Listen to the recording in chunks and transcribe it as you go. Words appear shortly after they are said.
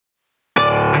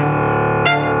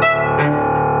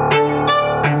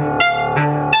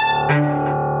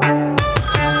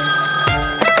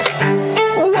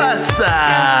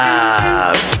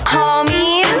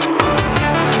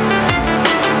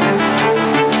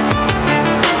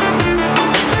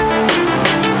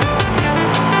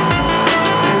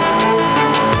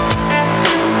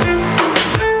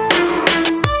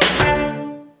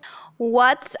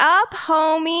What's up,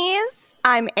 homies?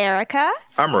 I'm Erica,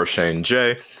 I'm Roshane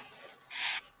J.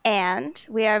 and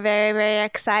we are very, very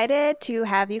excited to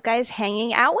have you guys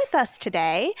hanging out with us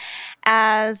today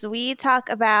as we talk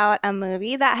about a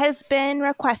movie that has been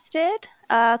requested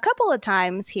a couple of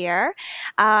times here.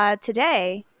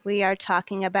 Today, we are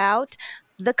talking about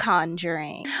The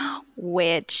Conjuring,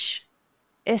 which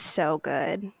is so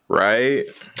good. Right?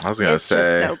 I was gonna It's just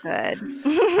say. so good.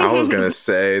 I was gonna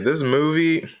say this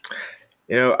movie.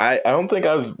 I don't think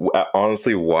I've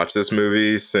honestly watched this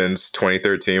movie since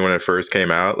 2013 when it first came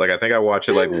out. Like I think I watched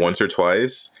it like once or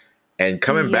twice, and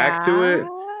coming back to Yeah. it,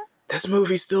 this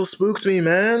movie still spooked me,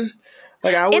 man.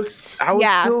 Like I was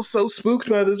Yeah. still so spooked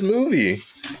by this movie.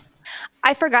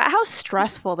 I forgot how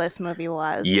stressful this movie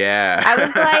was. Yeah. I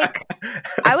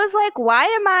was like, why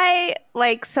am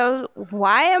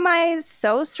I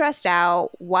so stressed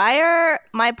out? Why are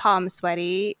my palms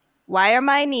sweaty? Why are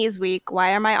my knees weak?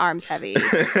 Why are my arms heavy?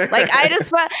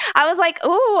 I was like,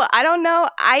 ooh, I don't know.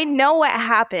 I know what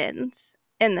happens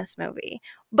in this movie,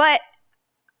 but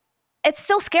it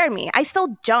still scared me. I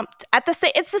still jumped at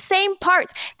it's the same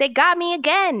parts. They got me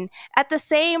again at the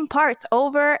same parts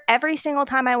over every single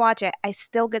time I watch it. I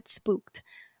still get spooked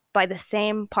by the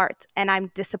same parts, and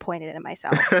I'm disappointed in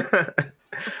myself.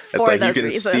 It's like you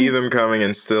can see them coming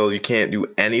and still you can't do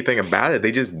anything about it.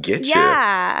 They just get you.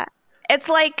 Yeah. It's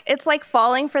like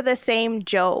falling for the same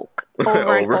joke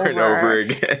over and over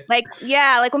again. Like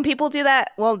when people do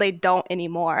that, well, they don't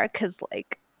anymore because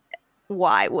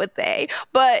why would they?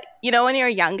 But when you're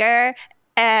younger,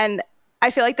 and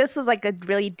I feel like this was like a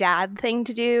really dad thing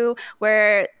to do,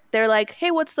 where they're like,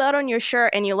 "Hey, what's that on your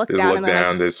shirt?" And you look down,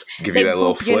 and just give you that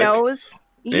little flick. Your nose.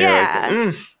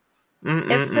 Yeah,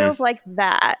 like, it feels like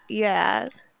that. Yeah,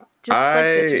 just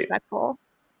like disrespectful.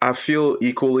 I feel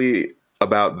equally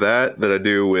about that I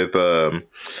do with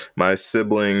my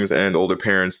siblings and older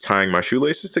parents tying my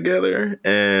shoelaces together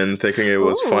and thinking it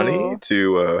was funny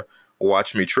to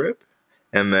watch me trip.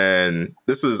 And then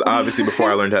this is obviously before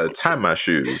I learned how to tie my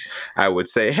shoes. I would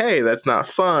say, hey, that's not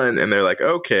fun. And they're like,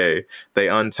 okay. They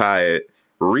untie it,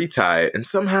 retie it. And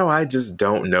somehow I just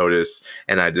don't notice.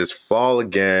 And I just fall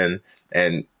again.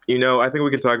 And, I think we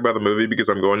can talk about the movie because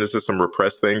I'm going into some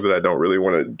repressed things that I don't really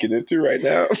want to get into right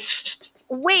now.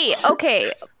 Wait,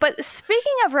 okay. But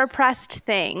speaking of repressed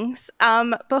things,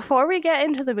 before we get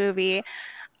into the movie,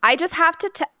 I just have to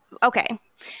okay.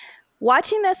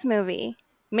 Watching this movie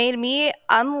made me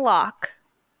unlock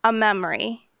a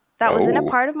memory that was in a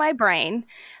part of my brain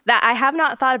that I have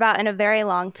not thought about in a very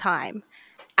long time.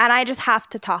 And I just have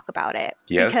to talk about it.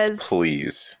 Yes,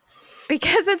 please.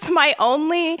 Because it's my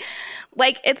only,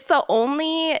 it's the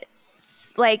only,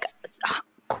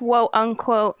 quote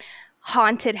unquote,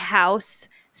 haunted house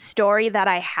story that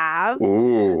I have.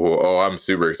 Ooh, I'm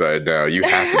super excited now. You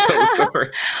have to tell the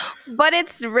story. But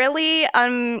it's really,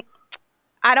 I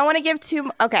don't want to give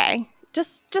okay.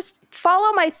 Just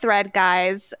follow my thread,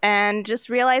 guys, and just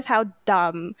realize how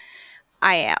dumb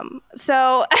I am.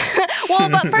 So, well,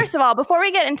 but first of all, before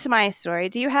we get into my story,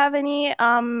 do you have any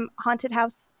haunted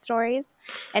house stories?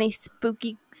 Any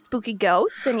spooky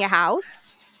ghosts in your house?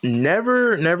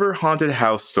 Never haunted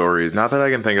house stories. Not that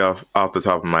I can think of off the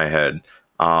top of my head.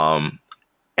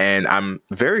 And I'm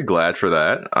very glad for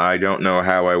that. I don't know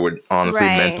how I would honestly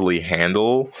mentally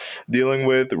handle dealing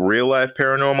with real life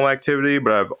paranormal activity,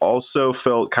 but I've also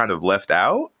felt kind of left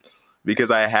out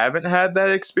because I haven't had that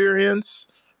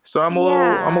experience. So I'm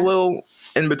a little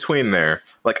in between there.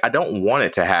 Like I don't want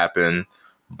it to happen,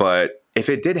 but if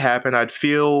it did happen, I'd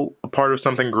feel a part of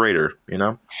something greater,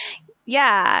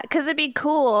 Yeah, because it'd be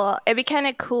cool. It'd be kind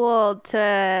of cool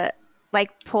to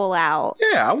pull out.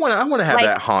 Yeah, I want to have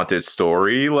that haunted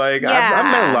story. I've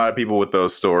met a lot of people with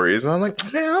those stories, and I'm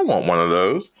like, man, I want one of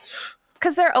those.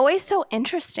 Because they're always so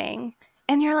interesting,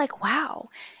 and you're like, wow,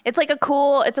 it's a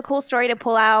cool story to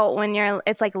pull out when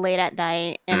it's late at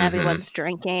night and everyone's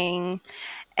drinking,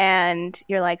 and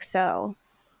you're like, so.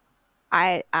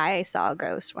 I saw a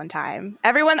ghost one time.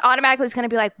 Everyone automatically is going to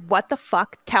be like, what the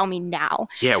fuck? Tell me now.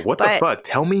 Yeah, the fuck?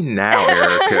 Tell me now,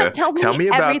 Erica. Tell me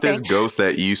about everything. this ghost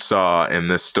that you saw in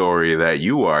this story that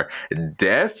you are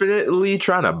definitely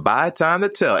trying to buy time to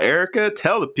tell. Erica,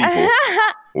 tell the people.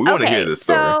 We want to hear this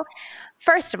story. So,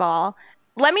 first of all,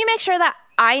 let me make sure that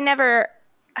I never...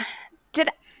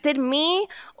 Did me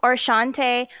or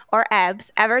Shantae or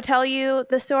Ebbs ever tell you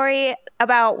the story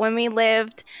about when we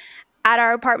lived at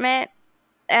our apartment?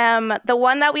 The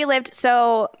one that we lived,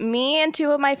 so me and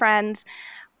two of my friends,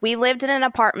 we lived in an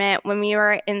apartment when we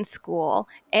were in school,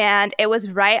 and it was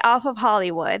right off of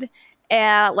Hollywood.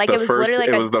 And it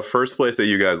was the first place that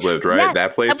you guys lived, right? Yeah,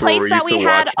 that place the place where we that used to we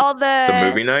had watch all the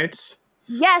movie nights.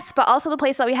 Yes, but also the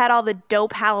place that we had all the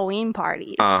dope Halloween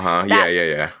parties. Uh-huh.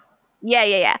 Yeah.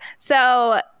 Yeah.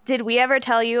 So, did we ever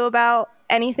tell you about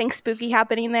anything spooky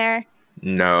happening there?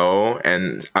 No,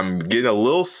 and I'm getting a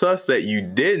little sus that you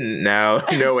didn't now,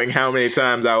 knowing how many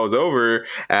times I was over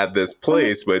at this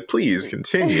place, but please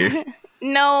continue.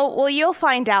 No, well, you'll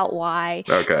find out why.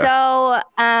 Okay. So,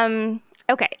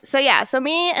 so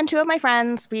me and two of my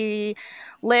friends, we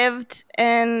lived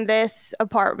in this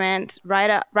apartment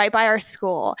right by our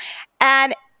school,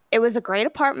 and it was a great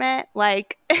apartment.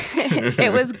 Like,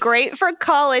 it was great for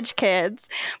college kids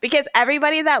because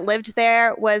everybody that lived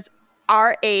there was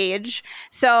our age.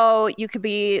 So you could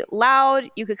be loud,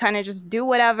 you could kind of just do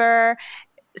whatever.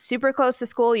 Super close to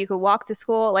school, you could walk to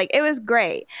school. Like, it was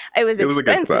great. It was expensive. A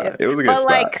good spot. It was a good but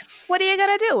spot. Like, what are you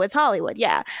gonna do? It's Hollywood,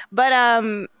 yeah. But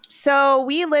so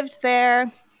we lived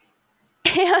there,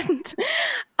 and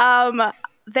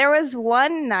there was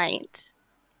one night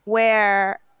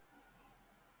where,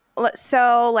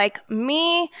 so like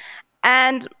me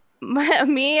and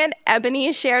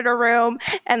Ebony shared a room,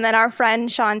 and then our friend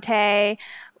Shantae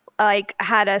like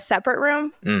had a separate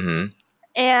room. Mm-hmm.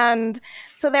 And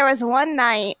so there was one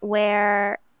night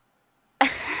where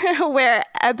where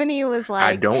Ebony was like,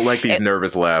 I don't like these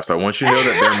nervous laughs. I want you to know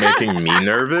that they're making me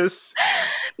nervous.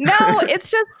 No,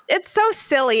 it's so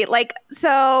silly. Like,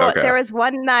 so There was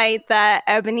one night that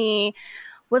Ebony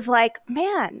was like,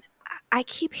 man, I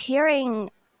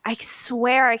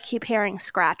swear I keep hearing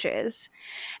scratches.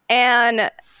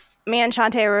 And me and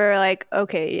Shantae were like,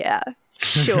 okay, yeah,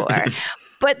 sure.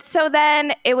 But so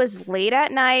then it was late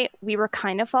at night. We were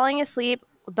kind of falling asleep.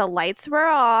 The lights were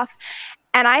off.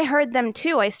 And I heard them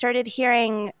too. I started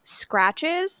hearing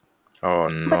scratches. Oh,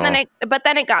 no. But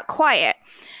then it got quiet.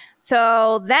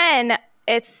 So then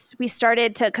we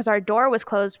started to, because our door was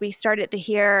closed, we started to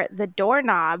hear the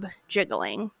doorknob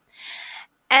jiggling.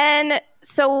 And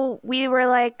so we were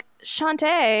like,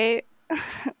 Shantae,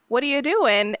 what are you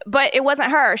doing? But it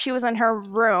wasn't her. She was in her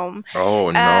room.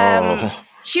 Oh, no.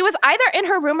 She was either in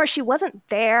her room or she wasn't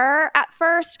there at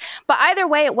first. But either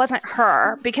way, it wasn't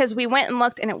her because we went and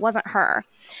looked and it wasn't her.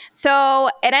 So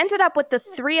it ended up with the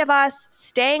three of us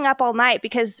staying up all night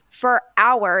because for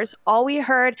hours, all we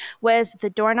heard was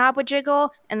the doorknob would jiggle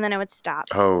and then it would stop.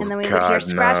 Oh, and then we would hear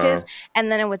scratches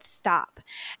and then it would stop.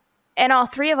 And all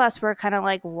three of us were kind of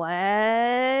like, what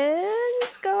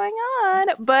is going on?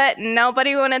 But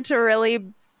nobody wanted to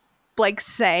really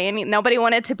say nobody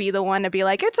wanted to be the one to be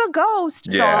like, it's a ghost.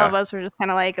 Yeah. So all of us were just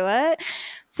kind of like, what?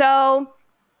 So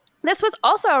this was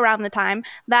also around the time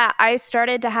that I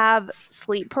started to have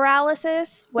sleep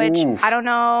paralysis, which I don't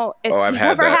know if you've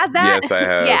ever had that. Yes, I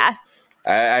have. Yeah.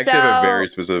 I actually have a very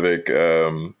specific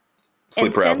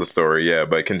sleep paralysis story. Yeah,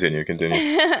 but continue.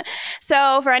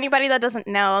 So for anybody that doesn't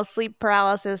know, sleep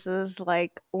paralysis is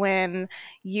like when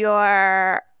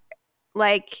you're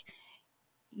like,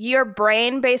 your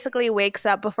brain basically wakes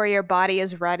up before your body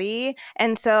is ready.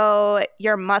 And so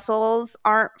your muscles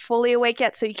aren't fully awake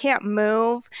yet, so you can't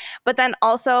move. But then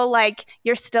also, like,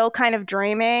 you're still kind of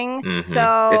dreaming. Mm-hmm.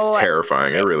 So it's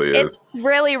terrifying. It really is. It's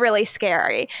really, really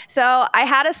scary. So I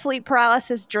had a sleep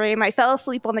paralysis dream. I fell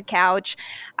asleep on the couch.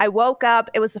 I woke up.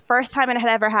 It was the first time it had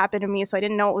ever happened to me, so I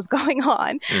didn't know what was going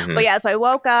on. Mm-hmm. But yeah, so I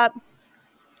woke up.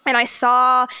 And I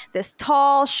saw this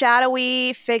tall,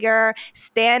 shadowy figure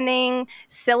standing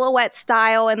silhouette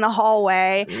style in the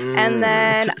hallway. And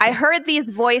then I heard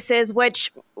these voices,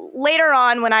 which later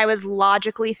on when I was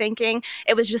logically thinking,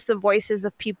 it was just the voices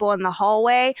of people in the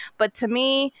hallway. But to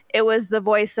me, it was the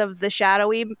voice of the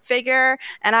shadowy figure.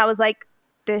 And I was like,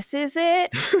 this is it.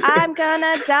 I'm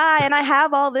gonna die and I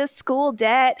have all this school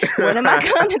debt. What am I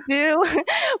gonna do?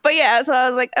 But yeah, so I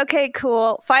was like, okay,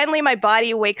 cool. Finally, my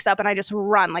body wakes up and I just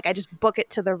run. Like, I just book it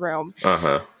to the room.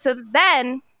 Uh-huh. So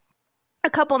then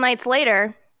a couple nights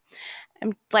later,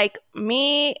 I'm like,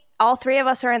 all three of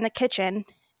us are in the kitchen.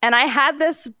 And I had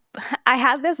this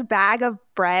bag of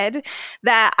bread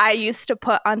that I used to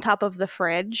put on top of the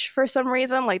fridge for some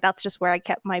reason. Like, that's just where I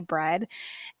kept my bread.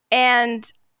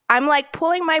 And I'm like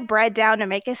pulling my bread down to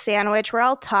make a sandwich. We're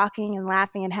all talking and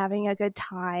laughing and having a good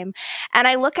time. And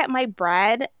I look at my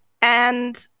bread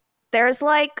and there's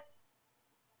like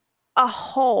a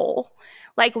hole,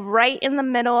 like right in the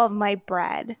middle of my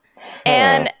bread.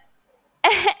 And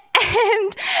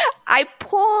I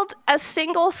pulled a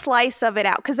single slice of it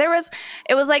out because there was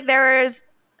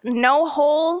no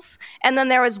holes. And then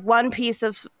there was one piece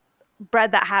of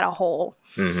bread that had a hole.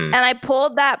 Mm-hmm. And I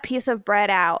pulled that piece of bread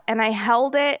out and I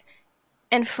held it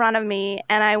in front of me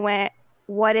and I went,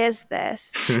 what is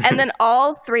this? And then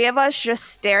all three of us just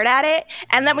stared at it,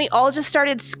 and then we all just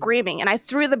started screaming, and I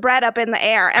threw the bread up in the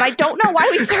air, and I don't know why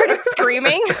we started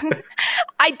screaming.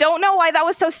 I don't know why that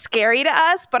was so scary to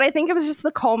us, but I think it was just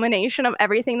the culmination of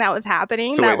everything that was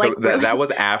happening. So that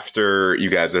was after you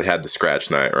guys had the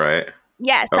scratch night, right?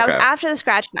 Yes, that was after the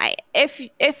scratch night.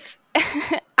 If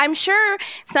I'm sure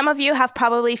some of you have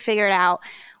probably figured out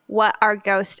what our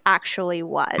ghost actually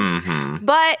was. Mm-hmm.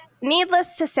 But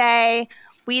needless to say,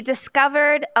 we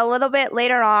discovered a little bit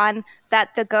later on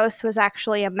that the ghost was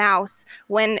actually a mouse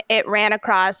when it ran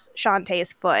across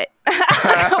Shantae's foot a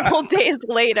couple days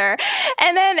later.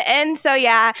 And so,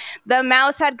 yeah, the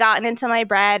mouse had gotten into my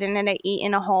bread and then it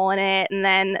eaten a hole in it. And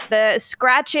then the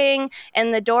scratching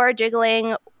and the door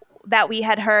jiggling that we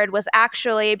had heard was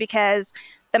actually because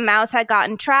the mouse had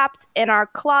gotten trapped in our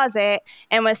closet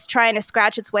and was trying to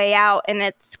scratch its way out, and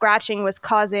its scratching was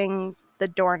causing the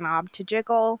doorknob to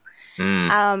jiggle.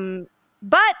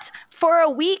 But for a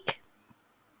week,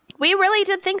 we really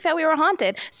did think that we were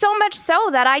haunted. So much so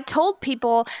that I told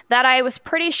people that I was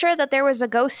pretty sure that there was a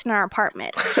ghost in our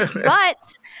apartment.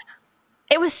 But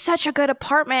it was such a good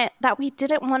apartment that we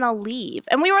didn't want to leave.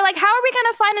 And we were like, how are we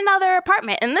going to find another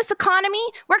apartment? In this economy,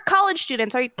 we're college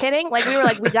students. Are you kidding? Like, we were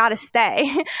like, we got to stay.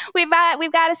 We've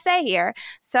got to stay here.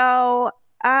 So,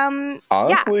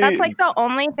 honestly, yeah, that's like the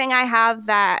only thing I have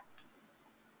that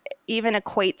even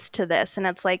equates to this. And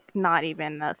it's like not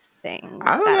even a thing.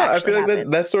 I don't know. I feel like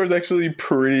that story's actually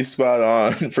pretty spot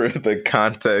on for the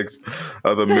context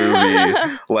of the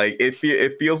movie. Like, it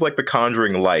feels like The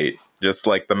Conjuring Light. Just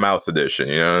like the mouse edition,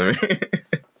 you know what I mean?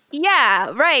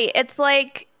 Yeah, right. It's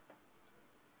like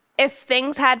if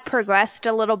things had progressed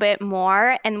a little bit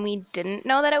more and we didn't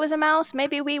know that it was a mouse,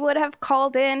 maybe we would have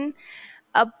called in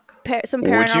some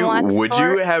paranormal experts. Would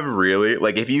you have really,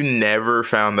 like, if you never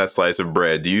found that slice of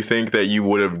bread, do you think that you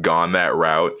would have gone that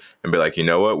route and be like, you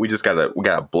know what, we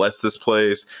gotta bless this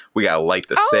place, we gotta light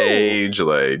the stage,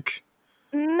 like...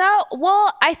 No,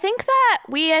 well, I think that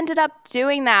we ended up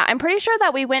doing that. I'm pretty sure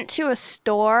that we went to a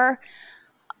store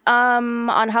on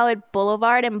Hollywood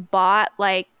Boulevard and bought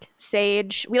like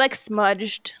sage. We like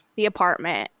smudged the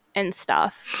apartment and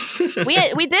stuff.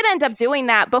 we did end up doing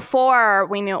that before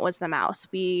we knew it was the mouse.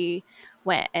 We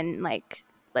went and like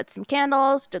lit some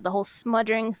candles, did the whole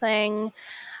smudging thing.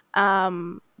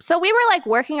 So we were like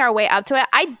working our way up to it.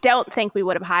 I don't think we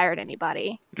would have hired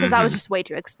anybody because that was just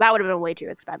that would have been way too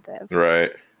expensive.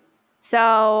 Right.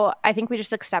 So I think we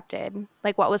just accepted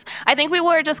like I think we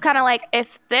were just kind of like,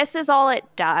 if this is all it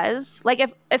does, like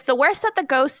if the worst that the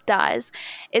ghost does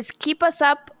is keep us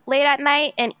up late at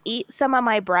night and eat some of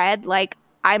my bread, like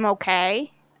I'm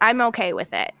okay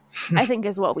with it. I think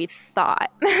is what we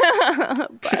thought.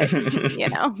 But, you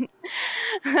know,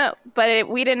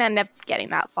 we didn't end up getting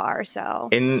that far. So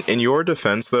in your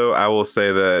defense, though, I will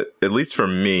say that at least for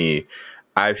me,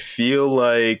 I feel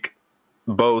like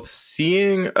both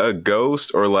seeing a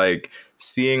ghost or like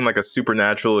seeing like a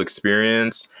supernatural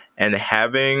experience and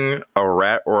having a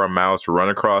rat or a mouse run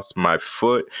across my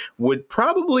foot would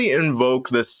probably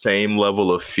invoke the same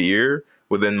level of fear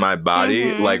within my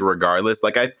body, like regardless.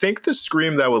 Like I think the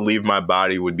scream that would leave my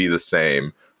body would be the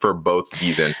same for both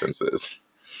these instances.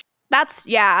 That's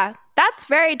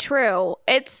very true.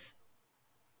 It's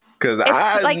because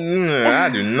I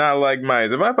do not like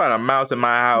mice. If I find a mouse in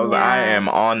my house, I am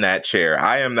on that chair.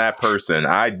 I am that person.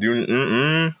 I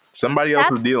do. Somebody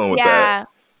else is dealing with that.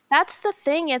 That's the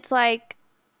thing. It's like,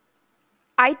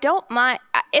 I don't mind.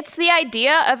 It's the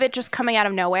idea of it just coming out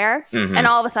of nowhere and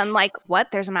all of a sudden like,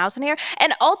 what? There's a mouse in here.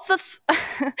 And also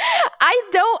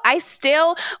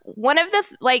one of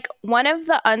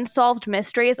the unsolved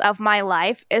mysteries of my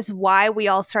life is why we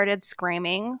all started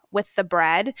screaming with the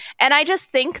bread. And I just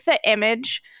think the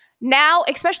image now,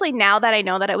 especially now that I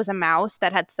know that it was a mouse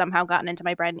that had somehow gotten into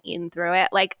my bread and eaten through it,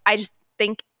 like I just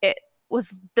think it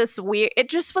was this weird, it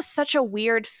just was such a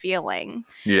weird feeling.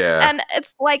 Yeah. And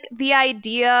it's like the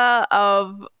idea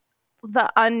of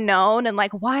the unknown and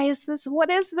like, why is this? What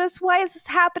is this? Why is this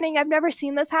happening? I've never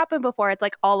seen this happen before. It's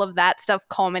like all of that stuff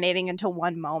culminating into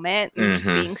one moment and just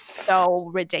being so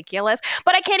ridiculous.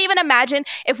 But I can't even imagine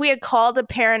if we had called a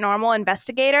paranormal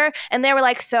investigator and they were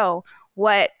like, so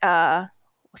what,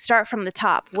 start from the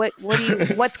top.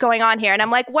 What's going on here? And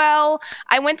I'm like, well,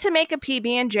 I went to make a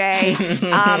PB&J.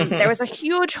 There was a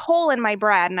huge hole in my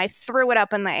bread and I threw it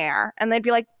up in the air. And they'd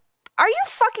be like, are you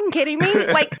fucking kidding me?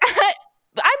 Like,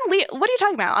 what are you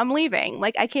talking about? I'm leaving.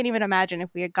 Like, I can't even imagine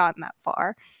if we had gotten that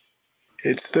far.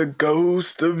 It's the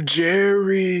ghost of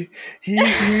Jerry.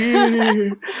 He's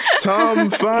here.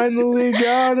 Tom finally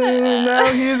got him.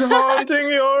 Now he's haunting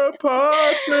your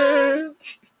apartment.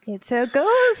 It's a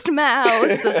ghost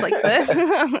mouse. That's like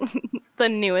the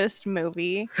newest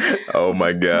movie. Oh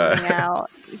my god! Out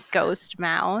ghost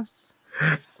mouse.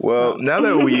 Well, now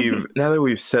that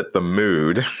we've set the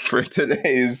mood for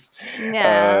today's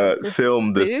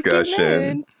film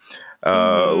discussion,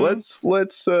 let's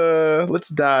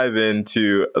dive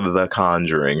into The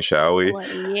Conjuring, shall we?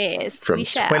 Well, yes, from we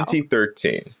shall.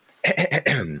 2013.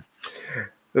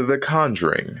 The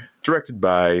Conjuring, directed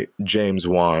by James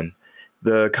Wan.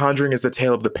 The Conjuring is the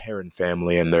tale of the Perron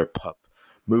family and their pup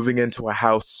moving into a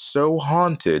house so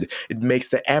haunted it makes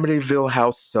the Amityville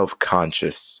house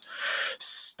self-conscious.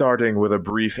 Starting with a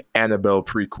brief Annabelle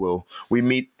prequel, we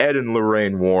meet Ed and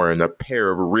Lorraine Warren, a pair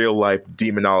of real-life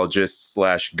demonologists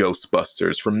 /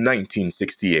 Ghostbusters from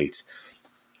 1968.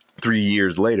 3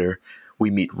 years later, we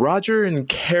meet Roger and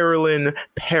Carolyn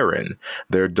Perron,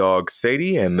 their dog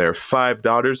Sadie, and their 5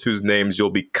 daughters whose names you'll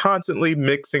be constantly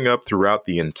mixing up throughout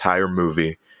the entire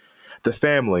movie. The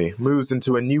family moves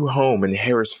into a new home in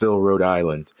Harrisville, Rhode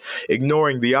Island.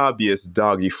 Ignoring the obvious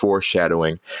doggy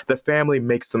foreshadowing, the family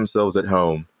makes themselves at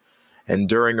home. And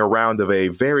during a round of a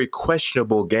very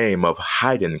questionable game of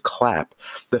hide and clap,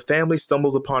 the family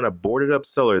stumbles upon a boarded up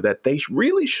cellar that they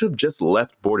really should have just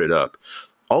left boarded up.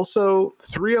 Also,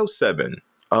 307.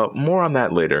 More on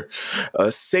that later.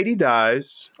 Sadie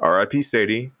dies, R.I.P.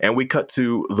 Sadie, and we cut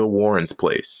to the Warrens'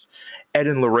 place. Ed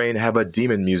and Lorraine have a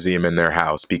demon museum in their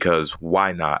house because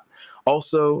why not?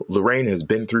 Also, Lorraine has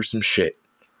been through some shit.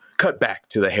 Cut back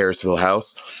to the Harrisville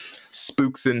house.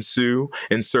 Spooks ensue.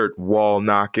 Insert wall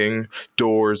knocking,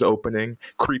 doors opening,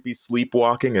 creepy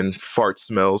sleepwalking, and fart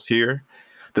smells here.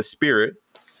 The spirit,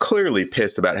 clearly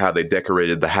pissed about how they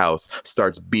decorated the house,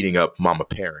 starts beating up Mama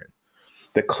Perron.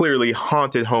 The clearly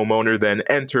haunted homeowner then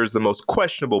enters the most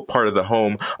questionable part of the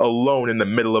home alone in the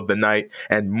middle of the night,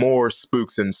 and more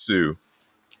spooks ensue.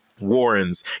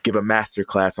 Warrens give a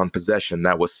masterclass on possession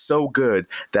that was so good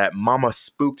that Mama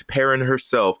Spooked Perron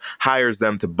herself hires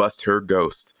them to bust her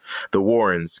ghost. The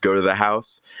Warrens go to the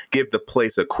house, give the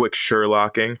place a quick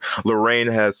Sherlocking. Lorraine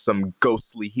has some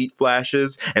ghostly heat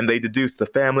flashes, and they deduce the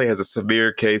family has a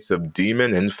severe case of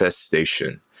demon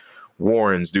infestation.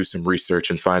 Warrens do some research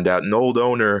and find out an old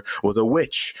owner was a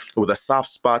witch with a soft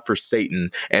spot for Satan,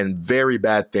 and very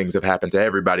bad things have happened to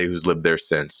everybody who's lived there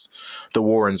since. The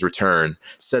Warrens return,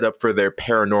 set up for their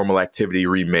Paranormal Activity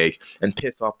remake, and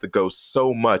piss off the ghost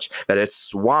so much that it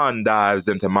swan dives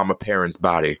into Mama Perron's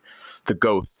body. The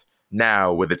ghost,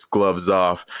 now with its gloves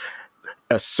off,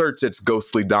 asserts its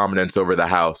ghostly dominance over the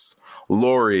house.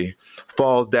 Laurie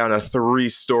falls down a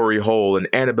 3-story hole, and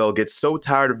Annabelle gets so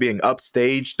tired of being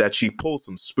upstaged that she pulls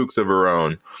some spooks of her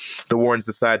own. The Warrens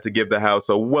decide to give the house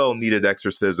a well-needed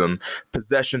exorcism.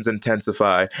 Possessions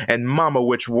intensify, and Mama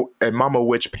Witch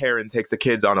Perron takes the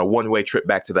kids on a one-way trip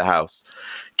back to the house.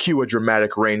 Cue a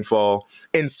dramatic rainfall,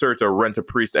 insert a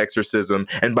Rent-a-Priest exorcism,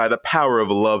 and by the power of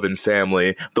love and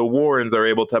family, the Warrens are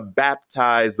able to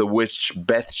baptize the witch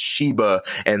Bathsheba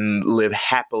and live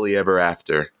happily ever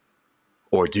after.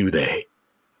 Or do they?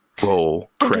 Roll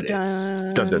credits.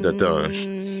 Dun dun dun dun.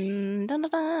 Dun, dun,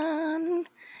 dun.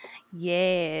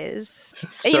 Yes.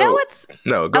 So, you know what's?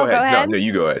 No, go ahead. No,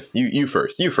 you go ahead. You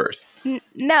first.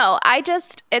 No,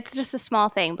 it's just a small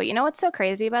thing. But you know what's so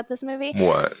crazy about this movie?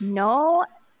 What?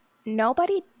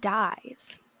 Nobody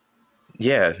dies.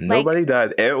 Yeah, nobody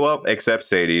dies. Well, except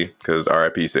Sadie, because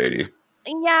R.I.P. Sadie.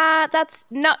 Yeah, that's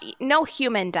no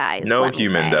human dies. No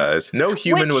human dies. No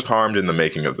human was harmed in the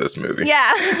making of this movie.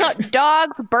 Yeah,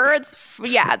 dogs, birds,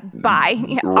 yeah, bye,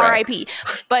 R.I.P.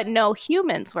 But no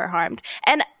humans were harmed.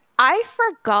 And I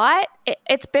forgot,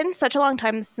 it's been such a long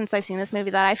time since I've seen this movie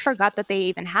that I forgot that they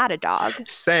even had a dog.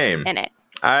 Same. In it.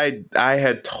 I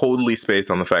had totally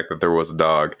spaced on the fact that there was a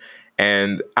dog.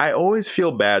 And I always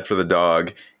feel bad for the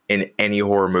dog in any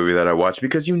horror movie that I watch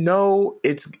because you know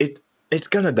it's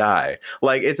gonna die.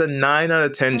 Like, it's a 9 out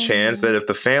of 10 chance that if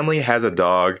the family has a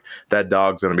dog, that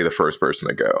dog's gonna be the first person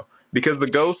to go. Because the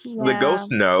ghosts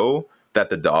know that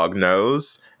the dog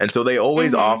knows, and so they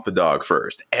always off the dog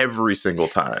first, every single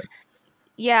time.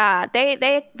 Yeah,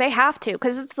 they have to,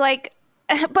 because it's like,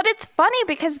 but it's funny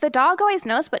because the dog always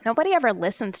knows, but nobody ever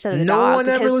listens to the dog. No one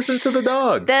ever listens to the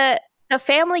dog. The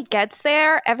family gets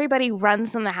there, everybody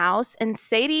runs in the house, and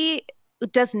Sadie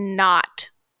does not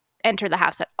enter the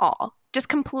house at all. Just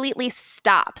completely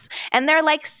stops. And they're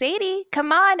like, Sadie,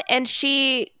 come on. And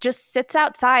she just sits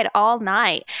outside all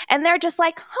night. And they're just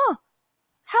like, huh,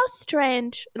 how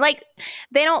strange. Like,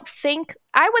 they don't think,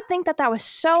 I would think that was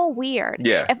so weird.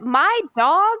 Yeah. If my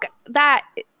dog that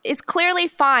is clearly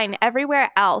fine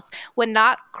everywhere else would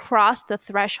not cross the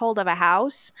threshold of a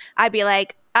house, I'd be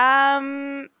like,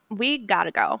 we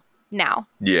gotta go. now.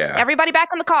 Yeah. Everybody back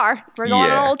in the car. We're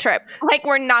going on a whole trip. Like,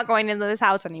 we're not going into this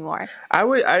house anymore.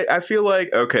 I feel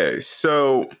like, okay,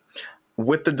 so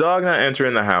with the dog not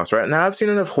entering the house, right? Now I've seen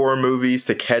enough horror movies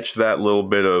to catch that little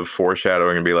bit of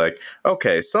foreshadowing and be like,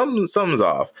 okay, something's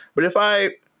off. But if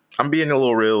I'm being a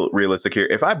little realistic here,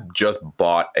 if I just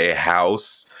bought a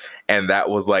house and that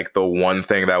was like the one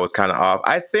thing that was kind of off,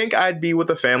 I think I'd be with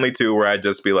the family too, where I'd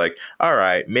just be like, all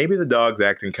right, maybe the dog's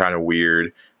acting kind of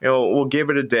weird. We'll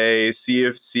give it a day, see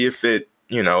if it,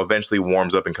 eventually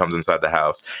warms up and comes inside the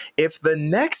house. If the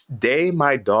next day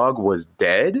my dog was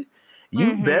dead,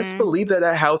 you best believe that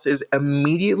house is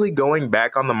immediately going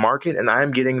back on the market and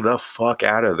I'm getting the fuck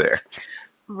out of there.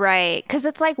 Right. Because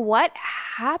it's like, what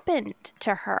happened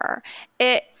to her?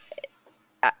 That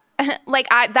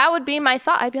would be my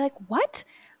thought. I'd be like, what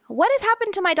has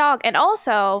happened to my dog? And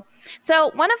also,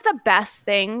 so one of the best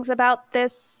things about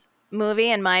this movie,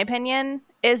 in my opinion,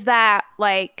 is that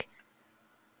like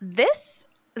these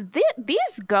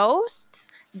ghosts,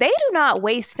 they do not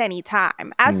waste any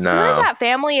time. As soon as that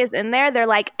family is in there, they're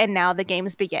like, and now the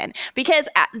games begin. Because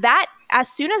as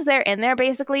soon as they're in there,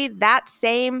 basically that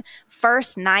same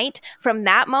first night, from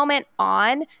that moment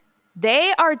on,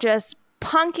 they are just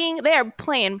punking. They are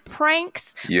playing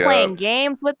pranks, playing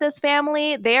games with this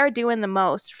family. They are doing the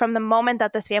most. From the moment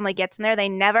that this family gets in there, they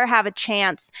never have a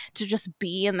chance to just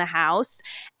be in the house.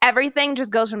 Everything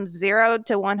just goes from 0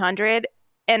 to 100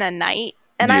 in a night.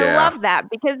 And I love that,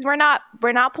 because we're not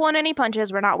pulling any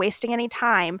punches. We're not wasting any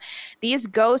time. These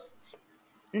ghosts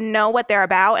know what they're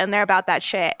about, and they're about that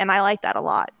shit. And I like that a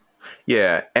lot.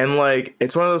 Yeah. And like,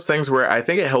 it's one of those things where I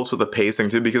think it helps with the pacing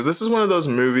too, because this is one of those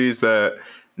movies that,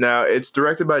 now it's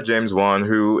directed by James Wan,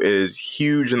 who is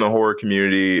huge in the horror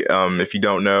community. If you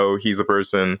don't know, he's the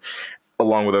person,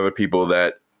 along with other people,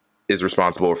 that is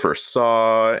responsible for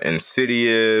Saw,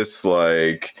 Insidious,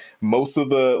 like most of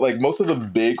the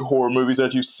big horror movies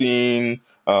that you've seen,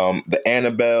 the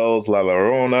Annabelles, La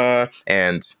Llorona,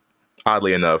 and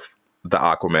oddly enough, the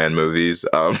Aquaman movies.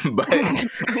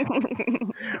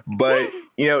 But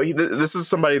this is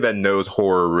somebody that knows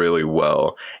horror really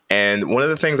well. And one of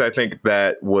the things I think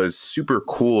that was super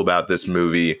cool about this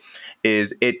movie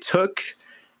is it took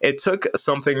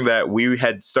something that we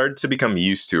had started to become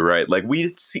used to, right? Like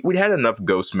we had enough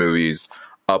ghost movies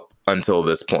up until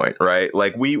this point, right?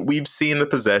 Like we've seen the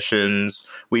possessions,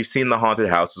 we've seen the haunted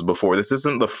houses before. This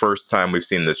isn't the first time we've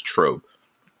seen this trope.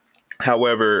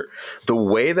 However, the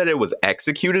way that it was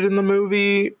executed in the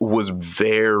movie was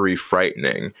very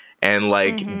frightening. And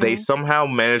like they somehow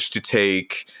managed to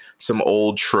take some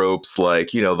old tropes,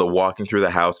 like, the walking through the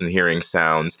house and hearing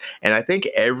sounds. And I think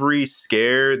every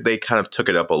scare, they kind of took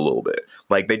it up a little bit.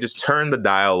 Like they just turned the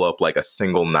dial up like a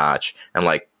single notch and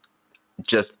like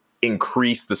just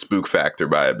increased the spook factor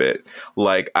by a bit.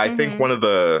 Like I think one of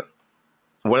the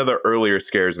earlier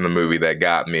scares in the movie that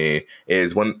got me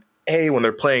is when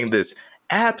they're playing this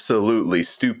absolutely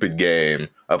stupid game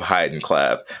of hide and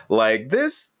clap. Like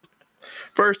this,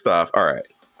 first off, all right,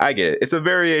 I get it. It's a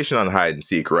variation on hide and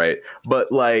seek, right?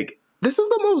 But like, this is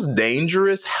the most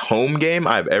dangerous home game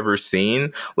I've ever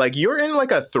seen. Like, you're in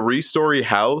like a 3-story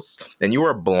house and you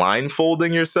are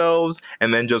blindfolding yourselves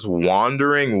and then just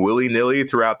wandering willy-nilly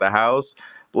throughout the house.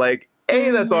 Like,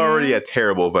 that's already a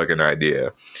terrible fucking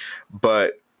idea.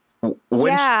 But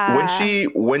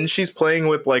when she's playing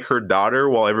with like her daughter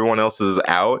while everyone else is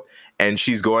out, and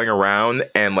she's going around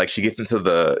and like she gets into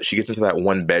that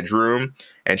one bedroom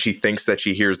and she thinks that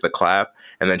she hears the clap,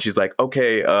 and then she's like,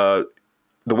 okay,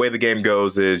 the way the game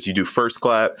goes is you do first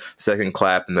clap, second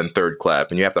clap, and then third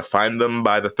clap, and you have to find them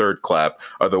by the third clap,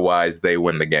 otherwise they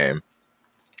win the game.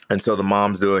 And so the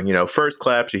mom's doing, first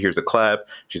clap, she hears a clap.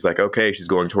 She's like, okay, she's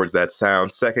going towards that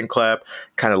sound. Second clap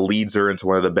kind of leads her into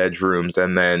one of the bedrooms.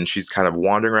 And then she's kind of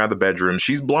wandering around the bedroom.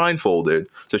 She's blindfolded,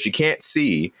 so she can't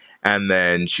see. And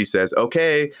then she says,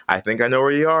 okay, I think I know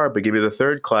where you are, but give me the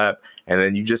third clap. And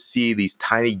then you just see these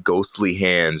tiny ghostly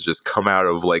hands just come out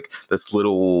of like this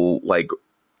little like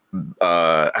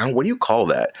what do you call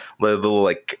that? Little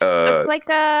like it's like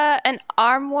an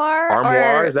armoire.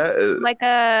 Armoire, is that like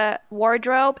a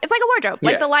wardrobe? It's like a wardrobe,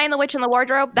 like the Lion, the Witch, and the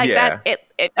Wardrobe. Like that.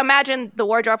 Imagine the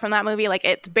wardrobe from that movie. Like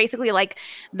it's basically like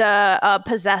the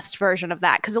possessed version of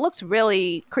that, because it looks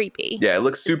really creepy. Yeah, it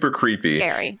looks super creepy,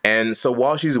 scary. And so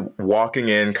while she's walking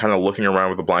in, kind of looking around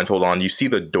with the blindfold on, you see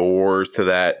the doors to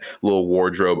that little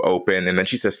wardrobe open, and then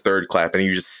she says third clap, and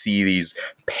you just see these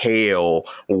pale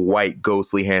white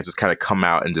ghostly hands just kind of come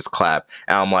out and just clap.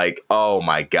 And I'm like, oh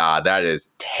my god, that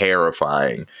is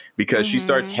terrifying, because she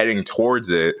starts heading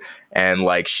towards it. And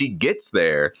like she gets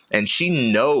there and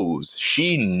she knows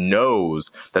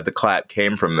that the clap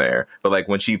came from there. But like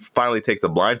when she finally takes the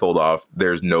blindfold off,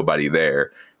 there's nobody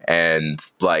there. And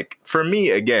like for me,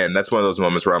 again, that's one of those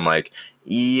moments where I'm like,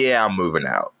 yeah, I'm moving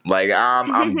out. Like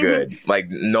I'm good. Like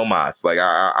no mas. Like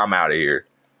I'm out of here.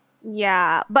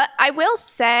 Yeah, but I will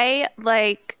say,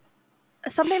 like,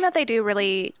 something that they do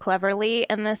really cleverly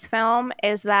in this film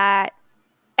is that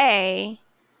it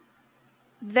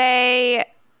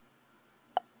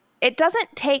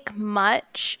doesn't take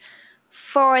much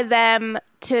for them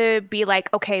to be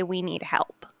like, okay, we need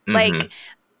help. Mm-hmm. Like,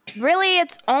 really,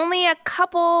 it's only a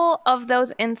couple of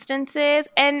those instances.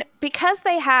 And because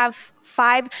they have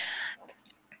 5,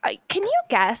 can you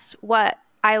guess what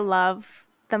I love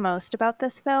the most about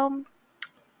this film?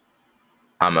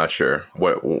 I'm not sure.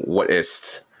 What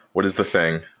is the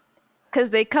thing?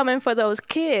 Because they come in for those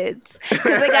kids.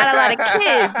 Because they got a lot of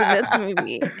kids in this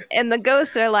movie, and the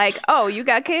ghosts are like, "Oh, you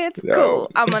got kids? No.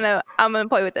 Cool. I'm gonna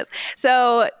play with this."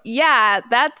 So yeah,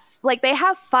 that's like they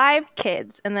have 5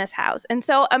 kids in this house, and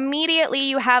so immediately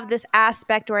you have this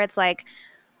aspect where it's like,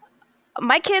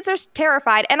 my kids are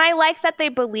terrified, and I like that they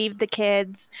believe the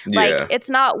kids. Like it's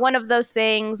not one of those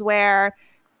things where,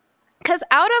 because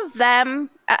out of the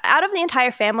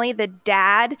entire family, the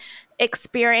dad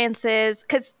experiences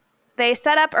because. They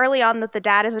set up early on that the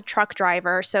dad is a truck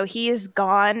driver, so he is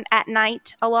gone at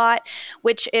night a lot,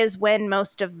 which is when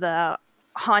most of the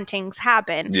hauntings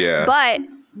happen. Yeah. But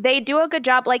they do a good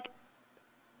job,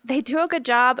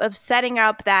 of setting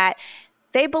up that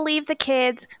they believe the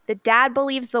kids, the dad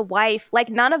believes the wife. Like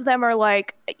none of them are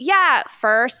like, yeah, at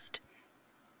first.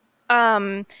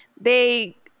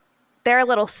 They're a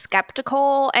little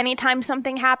skeptical anytime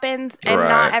something happens, and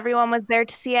not everyone was there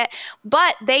to see it,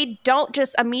 but they don't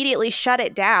just immediately shut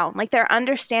it down. Like they're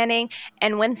understanding,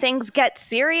 and when things get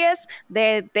serious,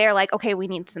 they're like, okay, we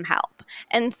need some help.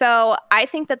 And so I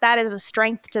think that is a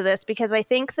strength to this, because I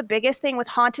think the biggest thing with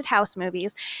haunted house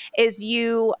movies is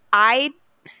the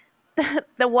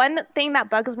one thing that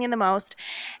bugs me the most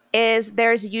is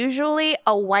there's usually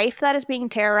a wife that is being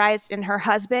terrorized and her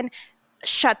husband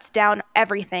shuts down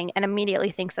everything and immediately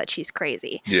thinks that she's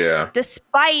crazy. Yeah.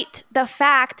 Despite the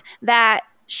fact that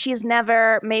she's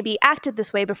never maybe acted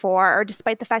this way before, or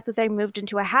despite the fact that they moved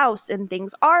into a house and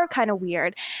things are kind of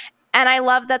weird. And I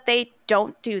love that they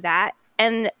don't do that.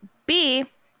 And B,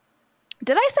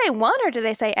 did I say 1 or did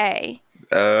I say A?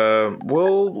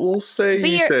 We'll say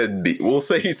you said B. We'll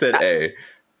say you said A.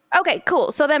 Okay,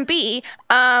 cool. So then B,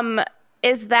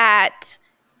 is that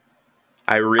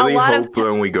I really hope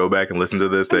when we go back and listen to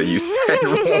this that you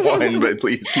said 1, but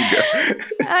please keep going.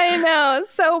 I know.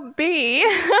 So B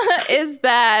is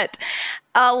that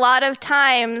a lot of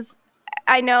times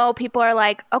I know people are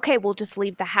like, okay, we'll just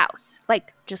leave the house.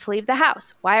 Like, just leave the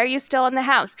house. Why are you still in the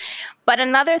house? But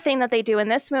another thing that they do in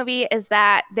this movie is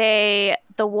that the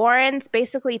Warrens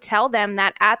basically tell them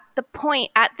that at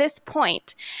this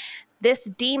point,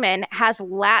 this demon has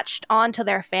latched onto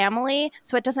their family,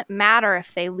 so it doesn't matter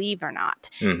if they leave or not.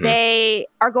 Mm-hmm. They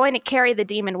are going to carry the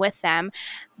demon with them.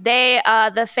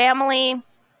 The family,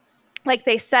 like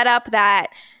they set up that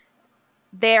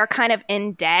they're kind of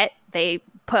in debt. They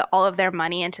put all of their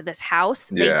money into this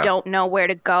house. Yeah. They don't know where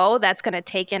to go. That's going to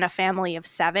take in a family of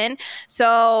 7.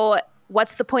 So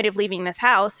what's the point of leaving this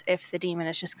house if the demon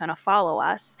is just going to follow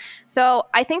us? So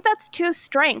I think that's 2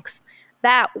 strengths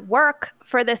that work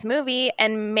for this movie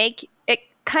and make it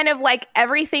kind of like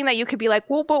everything that you could be like,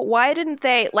 well, but why didn't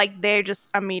they, like, they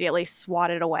just immediately swat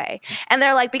it away. And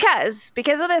they're like, because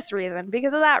of this reason,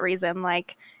 because of that reason.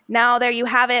 Like, now there you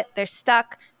have it. They're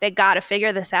stuck. They got to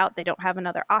figure this out. They don't have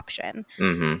another option.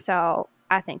 Mm-hmm. So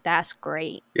I think that's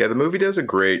great. Yeah, the movie does a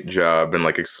great job in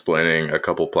like explaining a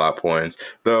couple plot points.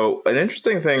 Though an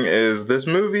interesting thing is this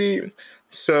movie...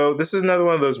 So this is another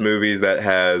one of those movies that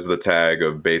has the tag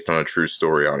of based on a true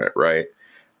story on it, right?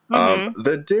 Mm-hmm.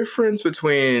 The difference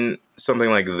between something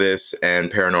like this and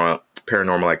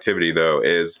Paranormal Activity, though,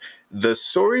 is the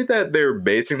story that they're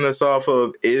basing this off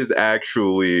of is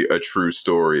actually a true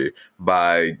story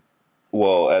by,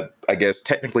 well, I guess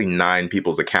technically 9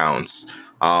 people's accounts,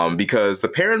 because the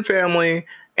Perron family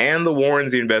and the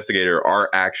Warrens, the investigator, are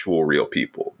actual real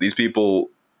people. These people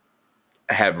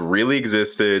have really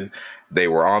existed. They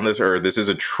were on this earth. This is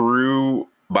a true,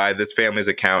 by this family's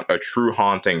account, a true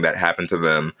haunting that happened to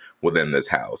them within this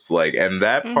house. Like, and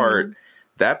that part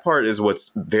is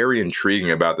what's very intriguing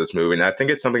about this movie. And I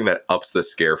think it's something that ups the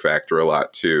scare factor a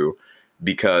lot too,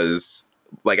 because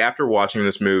like after watching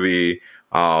this movie,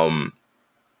 and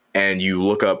you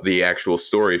look up the actual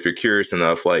story, if you're curious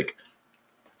enough, like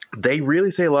they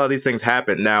really say a lot of these things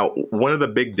happen. Now, one of the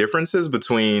big differences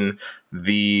between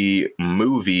the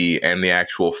movie and the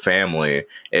actual family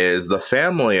is the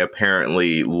family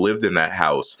apparently lived in that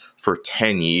house for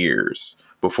 10 years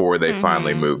before they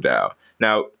finally moved out.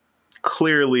 Now,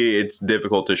 clearly it's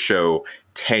difficult to show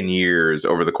 10 years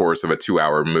over the course of a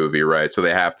 2-hour movie, right? So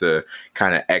they have to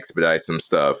kind of expedite some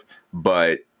stuff.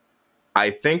 But I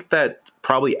think that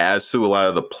probably adds to a lot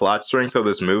of the plot strengths of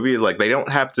this movie is like they don't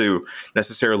have to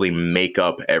necessarily make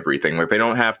up everything. Like they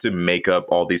don't have to make up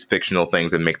all these fictional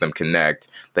things and make them connect.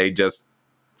 They just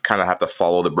kind of have to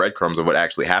follow the breadcrumbs of what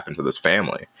actually happened to this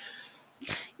family.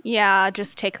 Yeah,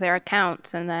 just take their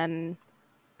accounts and then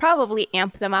probably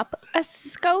amp them up a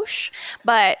skosh.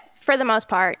 But for the most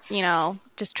part,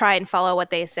 just try and follow what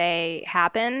they say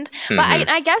happened. Mm-hmm. But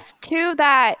I guess, too,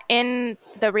 that in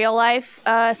the real life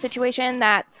situation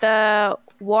that the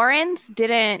Warrens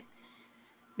didn't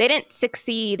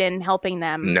succeed in helping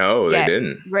them. No, they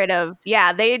didn't.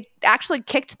 They actually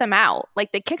kicked them out.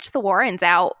 Like, they kicked the Warrens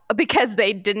out because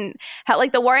they didn't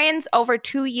like the Warrens over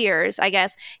 2 years, I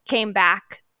guess, came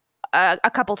back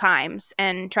a couple times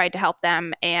and tried to help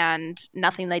them, and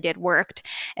nothing they did worked.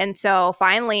 And so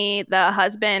finally the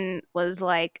husband was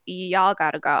like, y'all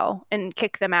gotta go, and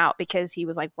kick them out because he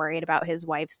was like worried about his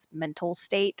wife's mental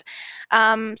state.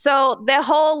 So the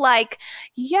whole like,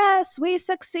 yes, we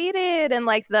succeeded, and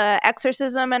like the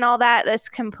exorcism and all that, that's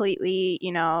completely,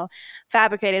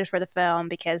 fabricated for the film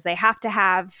because they have to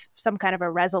have some kind of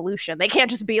a resolution. They can't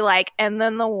just be like, and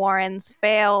then the Warrens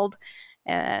failed.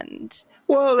 And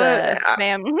I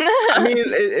mean,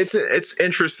 it's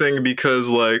interesting because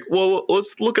like, well,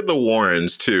 let's look at the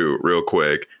Warrens too, real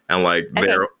quick, and like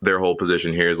their whole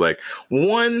position here is like,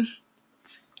 one,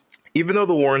 even though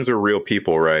the Warrens are real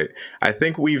people, right? I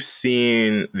think we've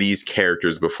seen these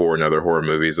characters before in other horror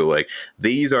movies. Of like,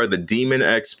 these are the demon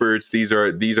experts. These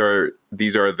are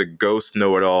the ghost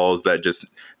know-it-alls that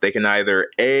they can either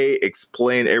A,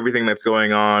 explain everything that's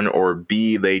going on, or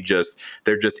B, they're just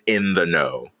in the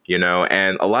know,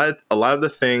 And a lot of the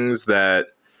things that,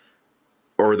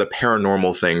 or the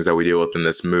paranormal things that we deal with in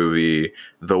this movie,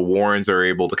 the Warrens are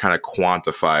able to kind of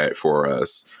quantify it for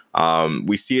us.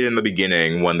 We see it in the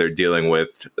beginning when they're dealing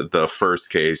with the first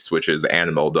case, which is the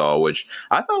Annabelle doll, which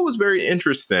I thought was very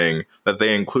interesting that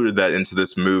they included that into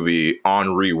this movie on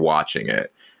rewatching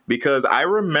it. Because I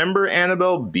remember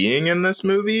Annabelle being in this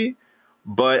movie,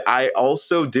 but I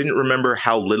also didn't remember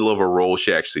how little of a role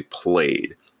she actually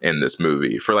played in this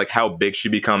movie for like how big she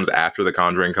becomes after The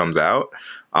Conjuring comes out.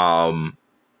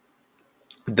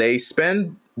 They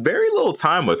spend very little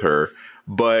time with her.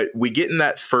 But we get in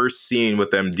that first scene with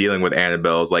them dealing with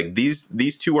Annabelle's like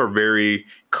these two are very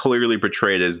clearly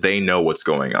portrayed as they know what's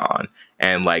going on.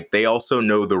 And like they also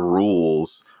know the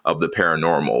rules of the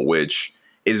paranormal, which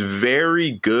is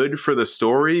very good for the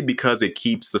story because it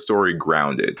keeps the story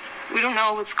grounded. We don't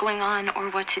know what's going on or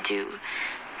what to do.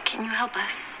 Can you help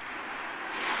us?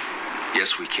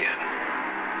 Yes, we can.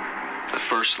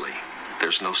 Firstly,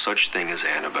 there's no such thing as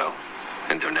Annabelle.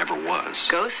 And there never was.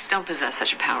 Ghosts don't possess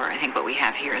such a power. I think what we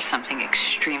have here is something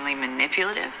extremely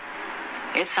manipulative.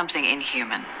 It's something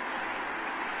inhuman.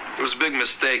 It was a big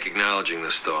mistake acknowledging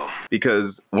this, though.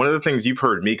 Because one of the things you've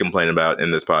heard me complain about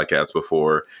in this podcast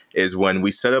before is when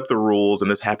we set up the rules,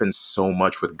 and this happens so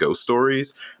much with ghost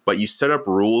stories, but you set up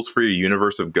rules for your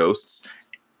universe of ghosts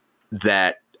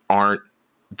that aren't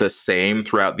the same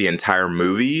throughout the entire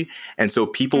movie, and so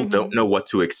people don't know what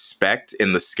to expect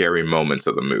in the scary moments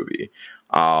of the movie.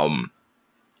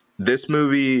 This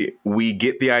movie, we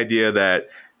get the idea that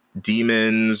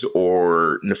demons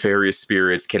or nefarious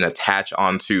spirits can attach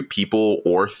onto people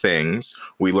or things.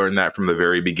 We learn that from the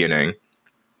very beginning.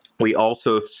 We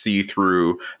also see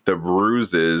through the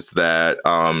bruises that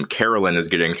Carolyn is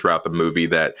getting throughout the movie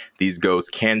that these ghosts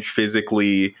can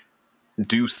physically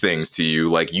do things to you.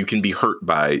 Like you can be hurt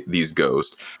by these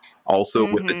ghosts.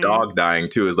 Also with the dog dying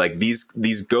too, is like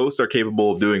these ghosts are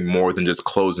capable of doing more than just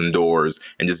closing doors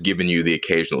and just giving you the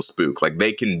occasional spook. Like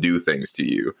they can do things to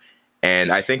you.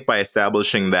 And I think by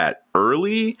establishing that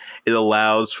early, it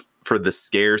allows for the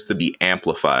scares to be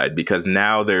amplified because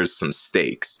now there's some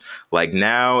stakes. Like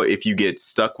now, if you get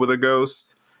stuck with a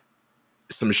ghost,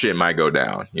 some shit might go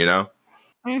down,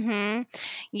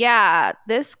 Yeah,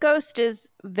 this ghost is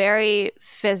very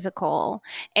physical.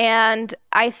 And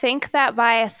I think that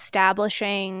by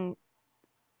establishing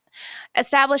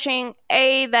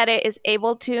that it is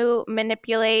able to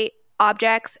manipulate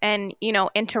objects and,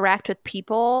 interact with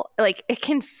people, like it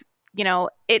can,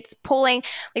 it's pulling,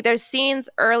 like there's scenes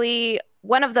early,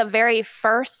 one of the very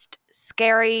first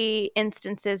scary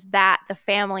instances that the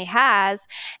family has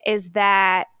is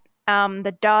that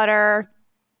the daughter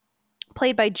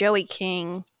played by Joey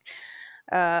King.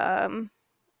 I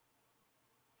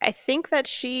think that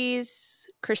she's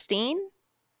Christine.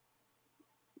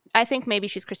 I think maybe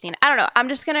she's Christine. I don't know. I'm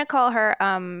just gonna call her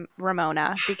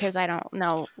Ramona because I don't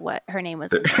know what her name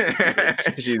was in this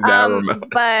movie. She's not Ramona.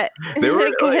 But there were,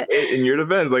 like, in your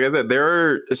defense, like I said, there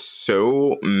are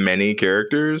so many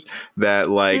characters that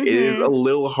like it is a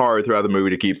little hard throughout the movie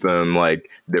to keep them like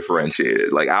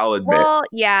differentiated. Like I'll admit. Well,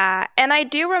 yeah, and I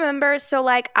do remember. So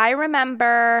like I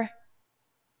remember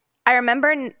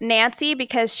Nancy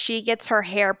because she gets her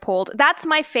hair pulled. That's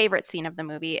my favorite scene of the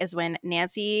movie is when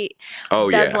Nancy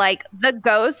does like the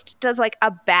ghost does like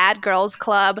a bad girls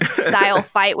club style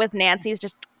fight with Nancy's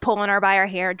just pulling her by her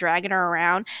hair, dragging her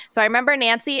around. So I remember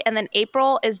Nancy, and then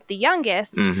April is the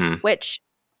youngest, which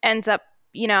ends up,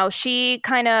 you know, she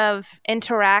kind of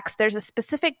interacts. There's a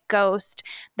specific ghost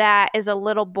that is a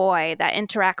little boy that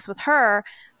interacts with her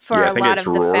for a lot of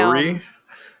the film.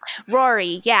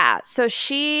 Rory, yeah. So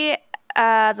she,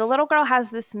 the little girl has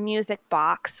this music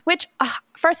box, which,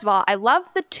 first of all, I love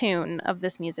the tune of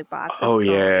this music box. It's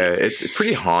yeah. It's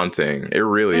pretty haunting. It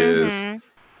really is.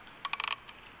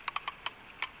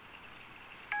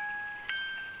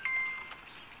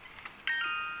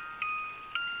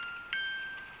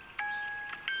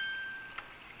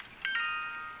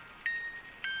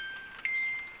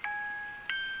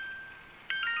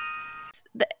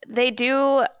 They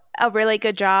do a really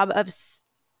good job of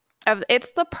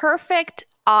it's the perfect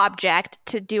object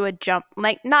to do a jump,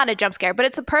 like not a jump scare, but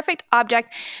it's a perfect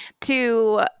object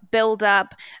to build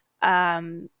up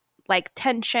like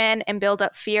tension and build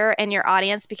up fear in your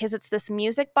audience, because it's this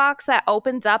music box that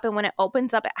opens up, and when it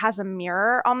opens up it has a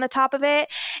mirror on the top of it.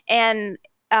 And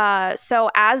so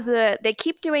as they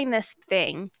keep doing this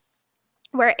thing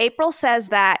where April says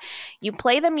that you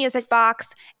play the music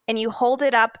box and you hold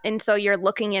it up, and so you're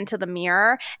looking into the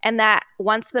mirror, and that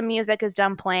once the music is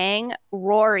done playing,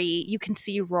 you can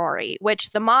see Rory, which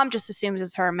the mom just assumes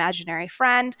is her imaginary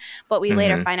friend, but we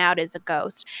later find out is a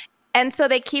ghost. And so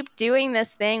they keep doing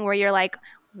this thing where you're like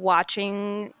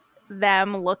watching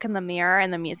them look in the mirror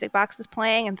and the music box is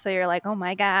playing, and so you're like, oh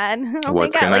my god,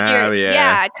 what's gonna happen?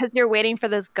 Yeah, because you're waiting for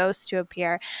this ghost to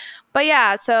appear. But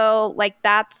yeah, so like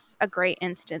that's a great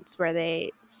instance where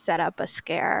they set up a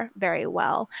scare very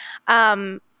well.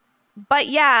 But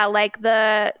yeah, like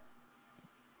a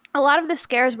lot of the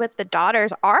scares with the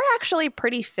daughters are actually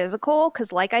pretty physical,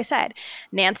 because like I said,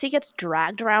 Nancy gets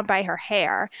dragged around by her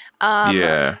hair.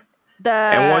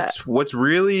 And what's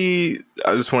really,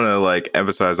 I just want to like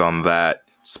emphasize on that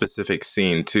specific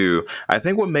scene too. I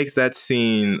think what makes that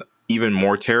scene even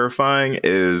more terrifying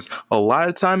is a lot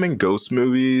of time in ghost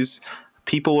movies,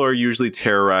 people are usually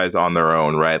terrorized on their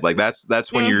own, right? Like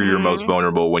that's when you're most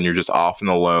vulnerable, when you're just off and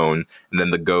alone, and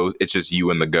then the ghost, it's just you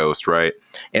and the ghost, right?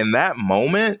 In that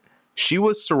moment, she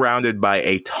was surrounded by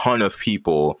a ton of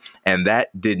people, and that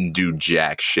didn't do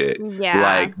jack shit. Yeah.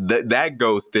 Like that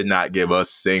ghost did not give a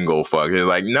single fuck. It's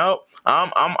like, nope,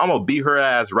 I'm gonna beat her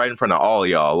ass right in front of all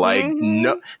y'all. Like,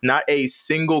 no, not a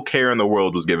single care in the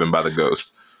world was given by the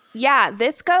ghost. Yeah,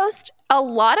 this ghost, a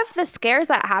lot of the scares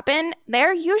that happen,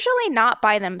 they're usually not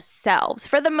by themselves.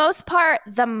 For the most part,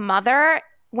 the mother,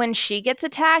 when she gets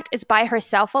attacked, is by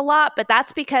herself a lot, but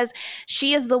that's because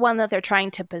she is the one that they're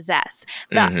trying to possess.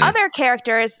 The other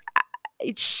characters,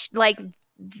 like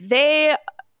they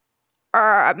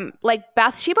are like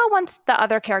Bathsheba wants the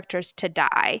other characters to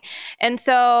die, and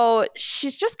so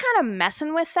she's just kind of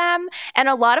messing with them. And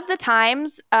a lot of the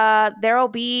times there will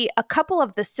be a couple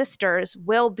of the sisters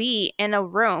will be in a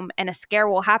room and a scare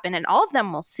will happen, and all of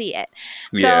them will see it.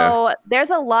 So there's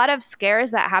a lot of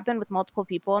scares that happen with multiple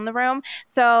people in the room.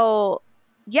 So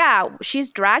yeah, she's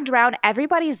dragged around.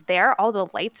 Everybody's there. All the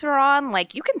lights are on.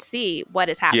 Like, you can see what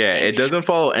is happening. Yeah, it doesn't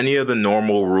follow any of the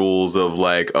normal rules of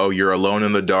like, oh, you're alone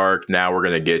in the dark, now we're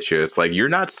going to get you. It's like, you're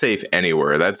not safe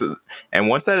anywhere. And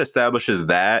once that establishes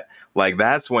that, like,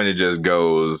 that's when it just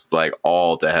goes like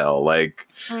all to hell. Like,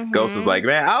 Ghost is like,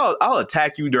 man, I'll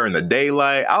attack you during the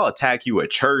daylight. I'll attack you at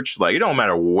church. Like, it don't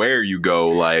matter where you go.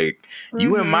 Like,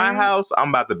 you in my house, I'm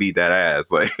about to beat that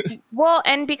ass. Like, well,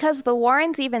 and because the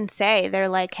Warrens even say, they're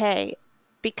like, hey,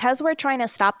 because we're trying to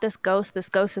stop this ghost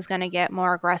is going to get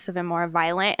more aggressive and more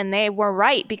violent. And they were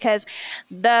right, because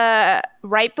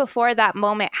right before that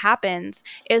moment happens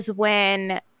is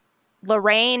when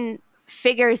Lorraine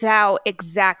figures out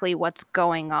exactly what's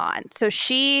going on. So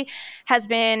she has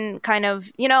been kind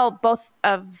of, both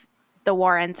of the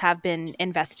Warrens have been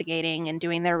investigating and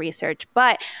doing their research.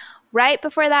 But right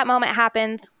before that moment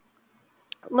happens,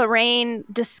 Lorraine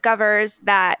discovers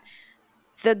that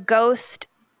the ghost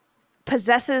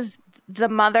possesses the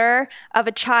mother of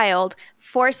a child,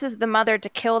 forces the mother to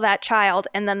kill that child,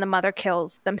 and then the mother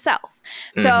kills themselves.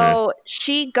 So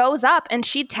she goes up and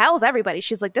she tells everybody,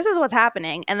 she's like, this is what's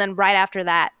happening. And then right after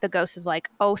that, the ghost is like,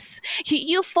 oh,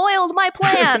 you foiled my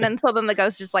plan. And so then the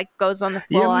ghost just like goes on the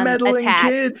full-on attack.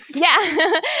 Kids.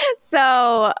 Yeah.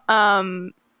 So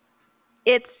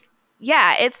it's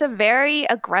a very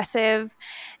aggressive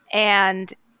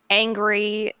and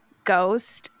angry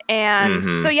ghost. And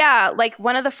so, yeah, like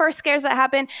one of the first scares that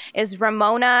happen is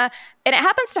Ramona, and it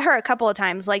happens to her a couple of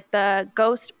times. Like the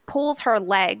ghost pulls her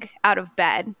leg out of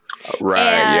bed. Right.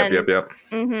 And, Yep.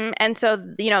 And so,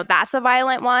 that's a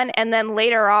violent one. And then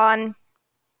later on,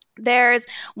 there's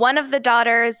one of the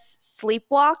daughters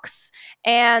sleepwalks,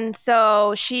 and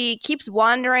so she keeps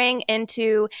wandering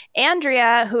into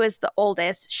Andrea, who is the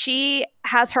oldest. She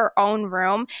has her own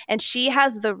room, and she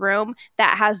has the room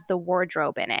that has the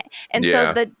wardrobe in it. And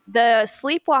so the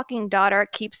sleepwalking daughter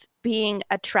keeps being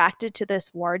attracted to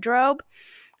this wardrobe.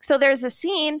 So there's a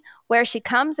scene where she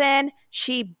comes in,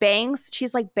 she's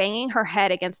like banging her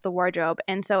head against the wardrobe.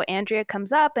 And so Andrea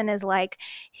comes up and is like,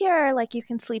 here, like you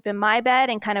can sleep in my bed,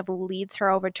 and kind of leads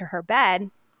her over to her bed.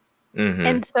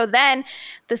 And so then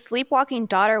the sleepwalking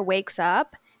daughter wakes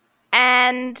up,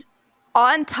 and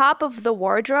on top of the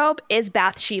wardrobe is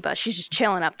Bathsheba. She's just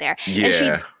chilling up there. Yeah. And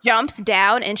she jumps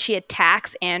down and she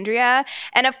attacks Andrea.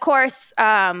 And of course,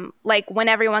 like when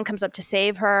everyone comes up to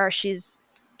save her,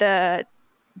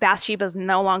 Bathsheba's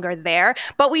no longer there,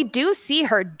 but we do see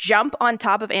her jump on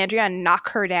top of Andrea and knock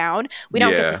her down. We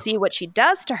don't get to see what she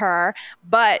does to her,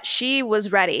 but she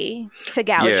was ready to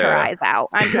gouge her eyes out.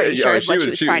 I'm pretty sure is what she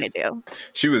was trying to do.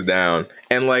 She was down.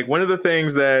 And like one of the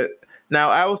things that, now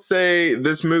I will say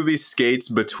this movie skates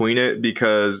between it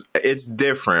because it's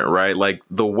different, right? Like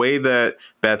the way that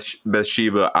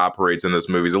Bathsheba operates in this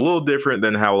movie is a little different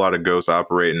than how a lot of ghosts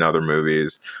operate in other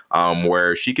movies,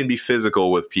 where she can be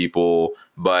physical with people,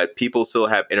 but people still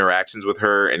have interactions with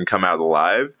her and come out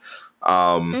alive.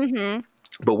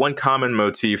 But one common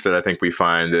motif that I think we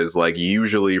find is like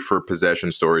usually for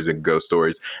possession stories and ghost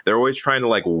stories, they're always trying to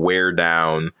like wear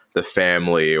down the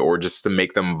family or just to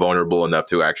make them vulnerable enough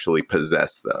to actually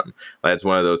possess them. That's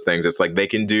one of those things. It's like they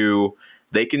can do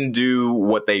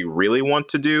what they really want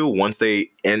to do once they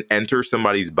enter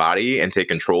somebody's body and take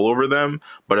control over them.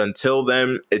 But until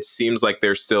then, it seems like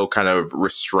they're still kind of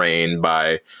restrained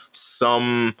by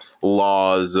some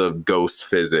laws of ghost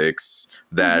physics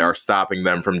that are stopping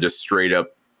them from just straight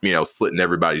up, slitting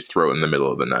everybody's throat in the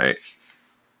middle of the night.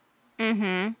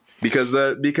 Because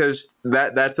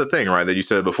that's the thing, right? That you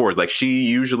said before is like she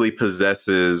usually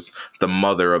possesses the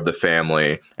mother of the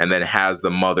family and then has the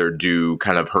mother do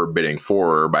kind of her bidding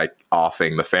for her by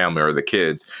offing the family or the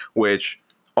kids, which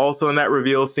also in that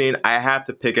reveal scene, I have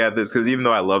to pick at this because even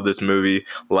though I love this movie,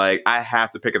 like I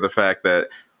have to pick at the fact that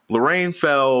Lorraine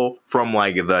fell from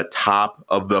like the top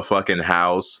of the fucking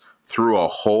house through a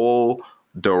hole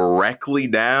directly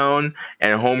down,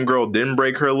 and homegirl didn't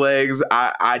break her legs.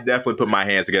 I definitely put my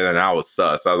hands together and I was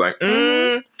sus. I was like,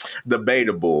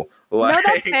 debatable. Like, no,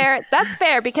 that's fair. That's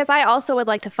fair because I also would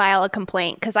like to file a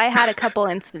complaint because I had a couple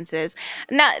instances.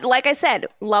 Now, like I said,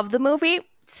 love the movie.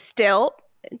 Still,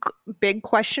 big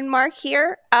question mark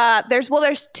here. There's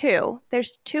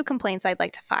two complaints I'd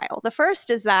like to file. The first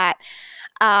is that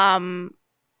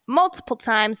multiple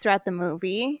times throughout the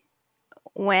movie,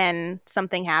 when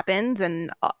something happens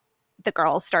and the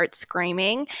girls start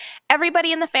screaming,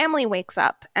 everybody in the family wakes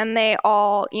up and they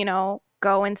all,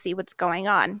 go and see what's going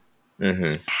on.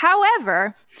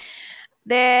 However,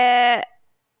 there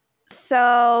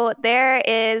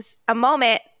is a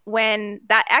moment when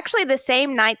that actually the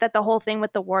same night that the whole thing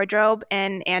with the wardrobe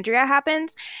and Andrea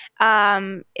happens,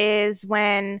 is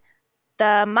when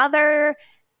the mother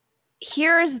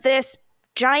hears this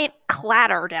giant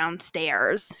clatter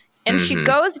downstairs. And she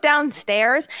goes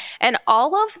downstairs and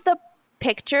all of the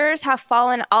pictures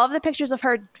of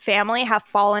her family have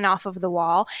fallen off of the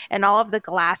wall and all of the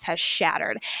glass has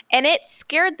shattered. And it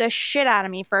scared the shit out of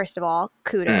me, first of all,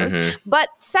 kudos. But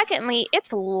secondly,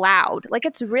 it's loud. Like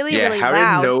it's really, really loud.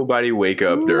 How did nobody wake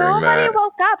up during that? Nobody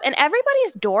woke up and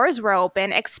everybody's doors were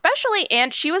open, especially,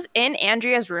 and she was in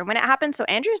Andrea's room when it happened. So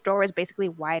Andrea's door was basically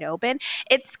wide open.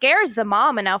 It scares the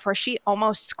mom enough where she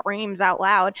almost screams out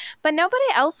loud, but nobody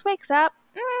else wakes up.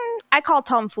 I call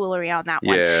tomfoolery on that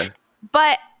one. Yeah.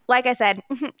 But like I said,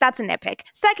 that's a nitpick.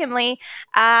 Secondly,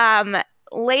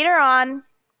 later on,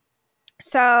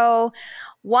 so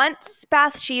once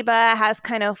Bathsheba has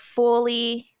kind of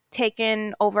fully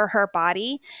taken over her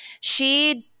body,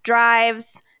 she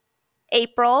drives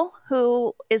April,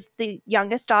 who is the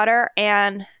youngest daughter,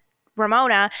 and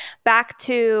Ramona back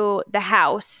to the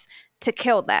house to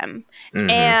kill them. Mm-hmm.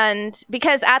 And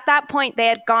because at that point they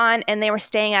had gone and they were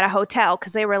staying at a hotel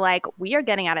because they were like, we are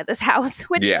getting out of this house,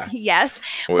 which yes.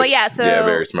 But yeah, so yeah,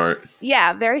 very smart.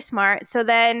 Yeah, very smart. So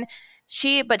then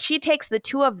she takes the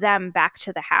two of them back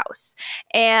to the house,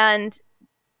 and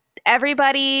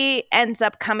everybody ends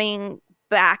up coming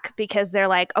back because they're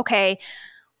like, okay,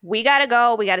 we got to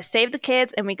go, we got to save the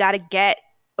kids, and we got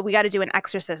to do an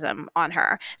exorcism on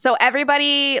her. So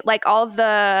everybody, like all of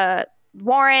the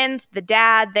Warrens, the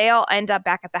dad, they all end up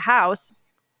back at the house.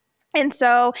 And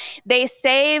so they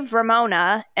save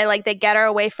Ramona and like they get her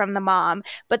away from the mom,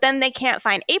 but then they can't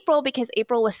find April because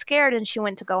April was scared and she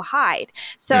went to go hide.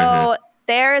 So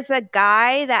there's a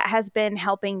guy that has been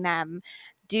helping them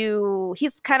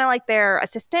he's kind of like their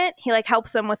assistant. He like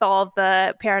helps them with all of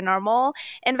the paranormal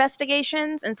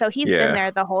investigations. And so he's been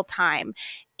there the whole time.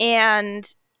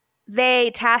 And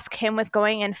they task him with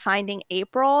going and finding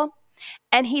April.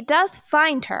 And he does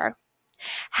find her.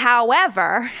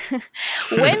 However,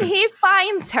 when he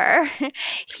finds her,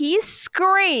 he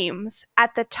screams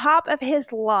at the top of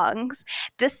his lungs,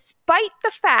 despite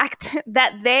the fact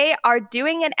that they are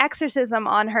doing an exorcism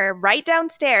on her right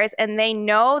downstairs and they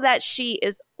know that she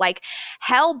is like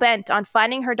hell bent on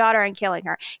finding her daughter and killing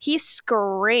her. He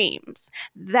screams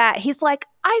that he's like,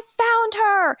 I found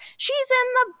her. She's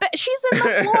in the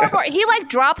floorboard. He like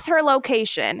drops her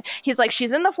location. He's like,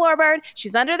 she's in the floorboard.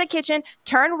 She's under the kitchen.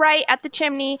 Turn right at the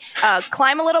chimney.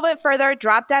 Climb a little bit further.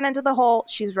 Drop down into the hole.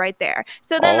 She's right there.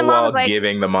 So then the mom was like,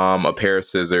 giving the mom a pair of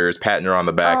scissors, patting her on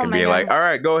the back, and being like, "All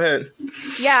right, go ahead."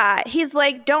 Yeah, he's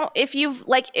like, if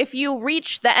you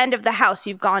reach the end of the house,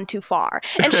 you've gone too far.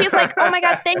 And she's like, oh my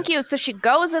God, thank you. So she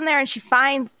goes in there and she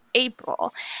finds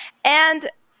April, and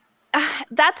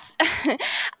that's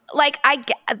like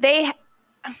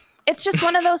it's just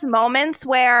one of those moments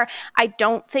where I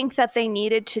don't think that they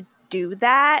needed to do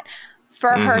that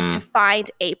for her to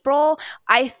find April.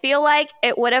 I feel like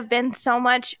it would have been so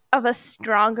much of a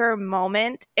stronger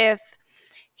moment if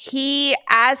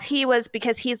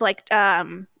because he's like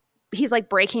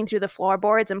breaking through the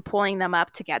floorboards and pulling them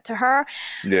up to get to her.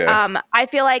 Yeah. I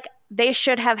feel like they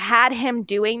should have had him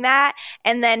doing that,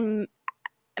 and then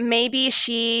maybe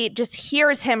she just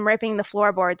hears him ripping the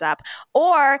floorboards up,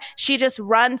 or she just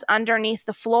runs underneath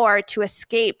the floor to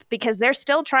escape because they're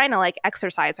still trying to like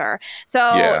exorcise her.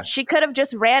 So she could have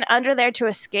just ran under there to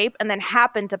escape and then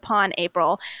happened upon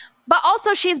April. But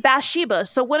also she's Bathsheba,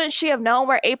 so wouldn't she have known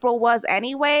where April was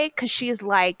anyway? Because she's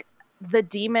like the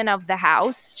demon of the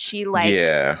house. She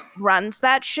like runs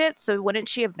that shit. So wouldn't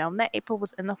she have known that April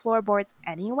was in the floorboards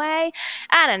anyway?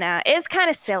 I don't know. It's kind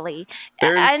of silly.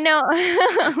 I know.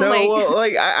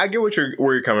 I get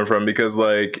where you're coming from, because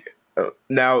like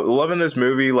now loving this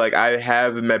movie, like I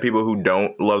have met people who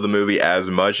don't love the movie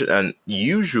as much, and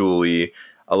usually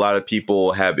a lot of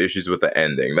people have issues with the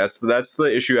ending. That's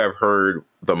the issue I've heard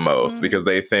the most, because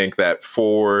they think that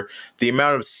for the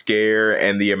amount of scare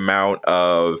and the amount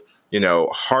of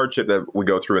hardship that we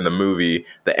go through in the movie,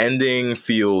 the ending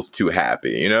feels too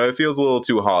happy. It feels a little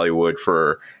too Hollywood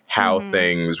for how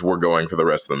things were going for the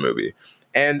rest of the movie.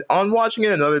 And on watching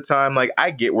it another time, like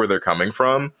I get where they're coming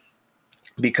from,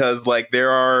 because like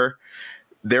there are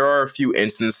a few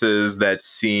instances that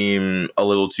seem a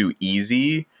little too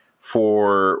easy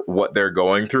for what they're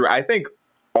going through. I think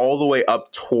all the way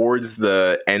up towards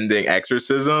the ending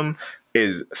exorcism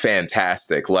is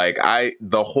fantastic. Like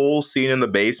the whole scene in the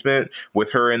basement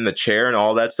with her in the chair and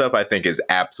all that stuff, I think is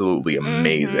absolutely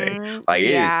amazing. Like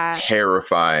it is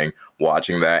terrifying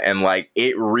watching that. And like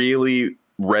it really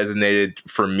resonated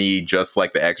for me, just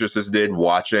like The Exorcist did,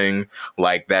 watching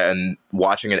like that and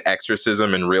watching an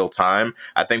exorcism in real time.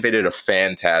 I think they did a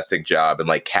fantastic job in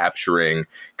like capturing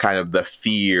kind of the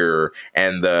fear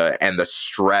and the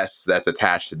stress that's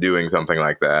attached to doing something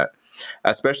like that.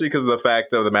 Especially because the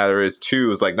fact of the matter is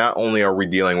too, is like not only are we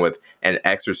dealing with an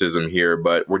exorcism here,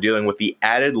 but we're dealing with the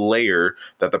added layer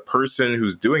that the person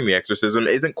who's doing the exorcism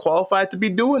isn't qualified to be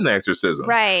doing the exorcism.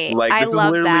 Right. Like this is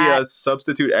literally a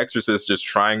substitute exorcist just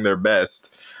trying their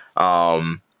best.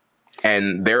 And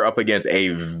they're up against a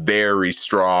very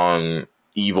strong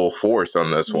evil force on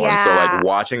this one. So like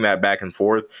watching that back and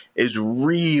forth is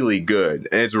really good,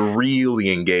 and it's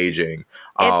really engaging.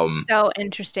 It's so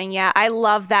interesting. Yeah, I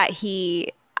love that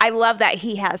he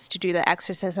has to do the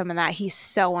exorcism and that he's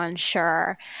so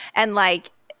unsure, and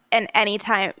like, and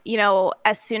anytime,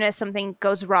 as soon as something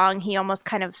goes wrong, he almost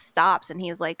kind of stops and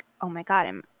he's like, oh my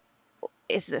God,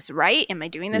 is this right? Am I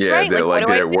doing this right? Like, what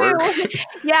do I do? Work?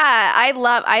 Yeah, I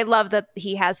love that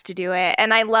he has to do it.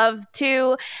 And I love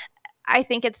too, I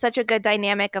think it's such a good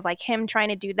dynamic of like him trying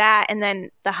to do that, and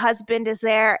then the husband is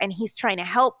there and he's trying to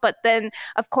help, but then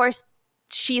of course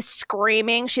she's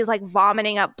screaming. She's like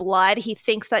vomiting up blood. He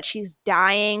thinks that she's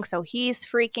dying, so he's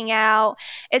freaking out.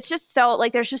 It's just so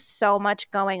like there's just so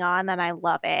much going on, and I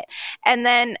love it. And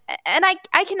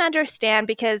I can understand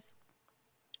because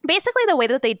basically the way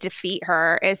that they defeat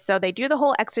her is so they do the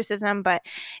whole exorcism, but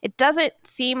it doesn't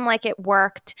seem like it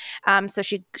worked. So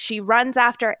she runs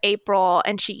after April,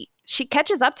 and she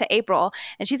catches up to April,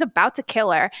 and she's about to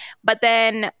kill her, but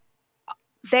then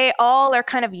they all are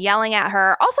kind of yelling at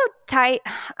her. Also,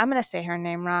 I'm going to say her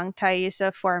name wrong,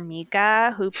 Taissa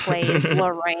Farmiga, who plays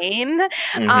Lorraine.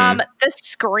 The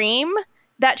scream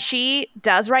that she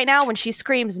does right now when she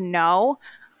screams no.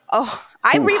 Oh,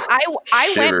 I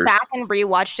went back and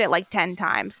rewatched it like 10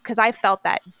 times because I felt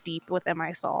that deep within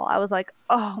my soul. I was like,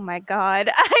 oh my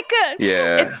God.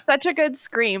 It's such a good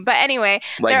scream. But anyway,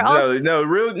 like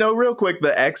real quick,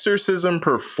 the exorcism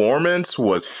performance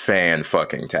was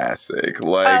fan-fucking-tastic.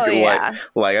 Like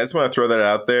I just want to throw that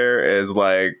out there as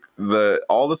like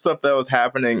all the stuff that was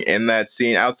happening in that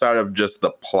scene outside of just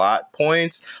the plot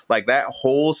points, like that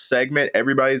whole segment,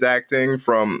 everybody's acting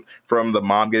from the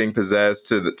mom getting possessed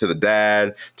to the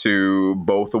dad to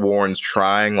both the Warrens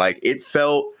trying, like it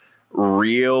felt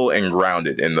real and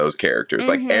grounded in those characters.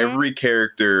 Like every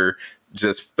character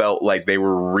just felt like they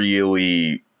were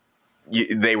really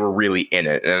in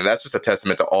it, and that's just a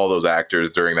testament to all those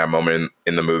actors during that moment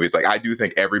in the movies. Like I do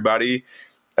think everybody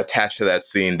attached to that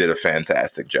scene did a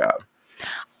fantastic job.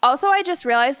 Also, I just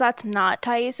realized that's not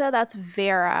Taissa, that's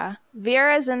Vera.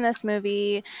 Vera's in this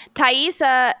movie.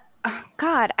 Taissa, oh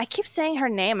God, I keep saying her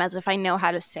name as if I know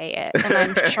how to say it, and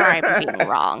I'm sure I'm being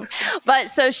wrong. But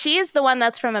so she's the one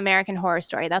that's from American Horror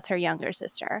Story. That's her younger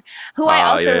sister, who I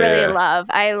also really love.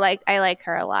 I like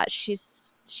her a lot.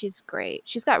 She's great.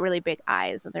 She's got really big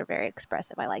eyes and they're very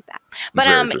expressive. I like that. But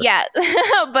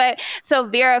but so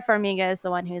Vera Farmiga is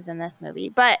the one who's in this movie.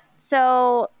 But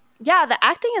so yeah, the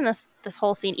acting in this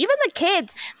whole scene, even the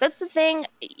kids, that's the thing.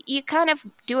 You kind of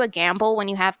do a gamble when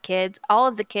you have kids. All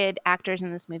of the kid actors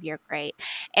in this movie are great.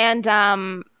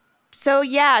 And so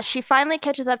yeah, she finally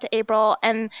catches up to April,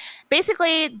 and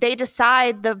basically they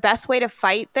decide the best way to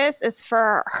fight this is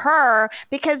for her,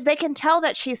 because they can tell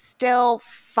that she's still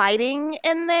fighting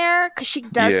in there, because she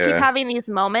does keep having these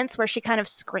moments where she kind of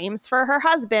screams for her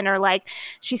husband, or like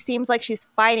she seems like she's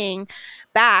fighting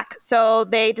back. So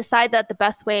they decide that the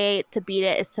best way to beat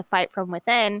it is to fight from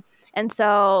within. And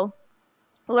so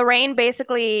Lorraine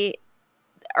basically,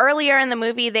 earlier in the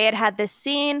movie, they had this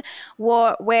scene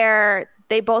where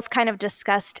they both kind of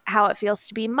discussed how it feels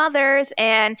to be mothers,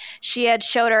 and she had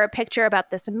showed her a picture about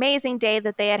this amazing day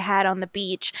that they had on the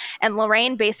beach. And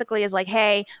Lorraine basically is like,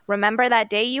 hey, remember that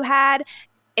day you had?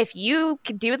 If you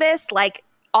could do this, like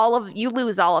you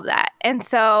lose all of that. And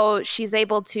so she's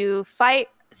able to fight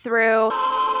through.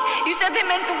 You said they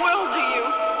meant the world to you.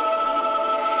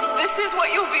 This is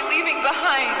what you'll be leaving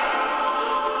behind.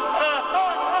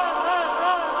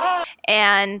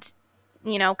 And,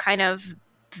 kind of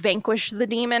vanquish the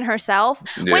demon herself,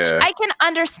 which I can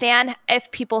understand if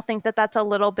people think that that's a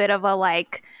little bit of a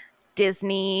like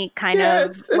Disney kind of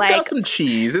it's got some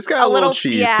cheese. It's got a little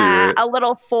cheese to it. A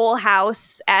little Full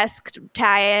House-esque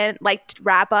tie-in, like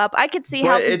wrap up. I could see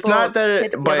how people it's not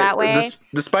that feel that way.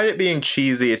 Despite it being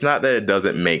cheesy, it's not that it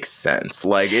doesn't make sense.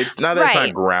 Like it's not that it's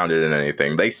not grounded in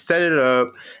anything. They set it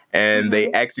up and they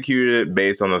executed it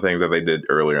based on the things that they did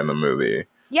earlier in the movie.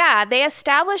 Yeah, they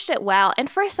established it well. And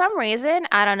for some reason,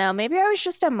 I don't know, maybe I was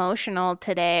just emotional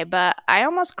today, but I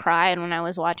almost cried when I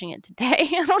was watching it today.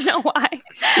 I don't know why.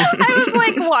 I was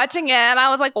like watching it and I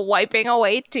was like wiping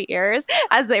away tears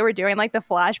as they were doing like the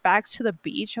flashbacks to the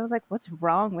beach. I was like, what's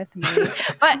wrong with me?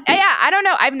 But yeah, I don't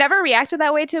know. I've never reacted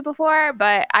that way to it before,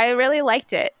 but I really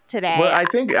liked it today. Well, I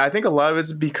think a lot of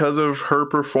it's because of her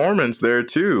performance there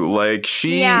too. Like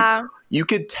you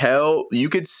could tell, you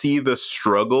could see the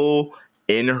struggle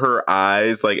in her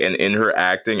eyes, like, and in her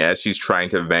acting as she's trying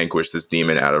to vanquish this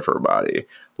demon out of her body.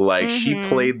 Like she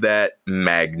played that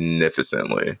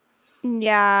magnificently.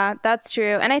 Yeah, that's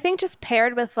true. And I think just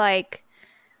paired with like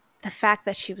the fact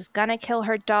that she was gonna kill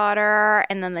her daughter,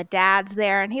 and then the dad's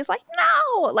there and he's like,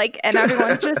 no, like, and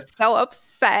everyone's just so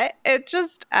upset. It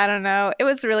just, I don't know. It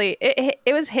was really,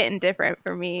 it was hitting different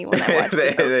for me when I watched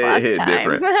it last hit time.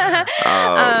 Different.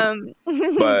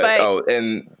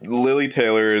 And Lily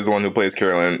Taylor is the one who plays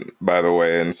Carolyn, by the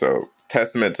way, and so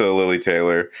testament to Lily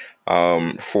Taylor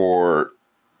for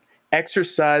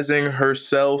exercising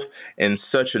herself in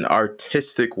such an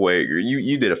artistic way.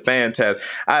 You did a fantastic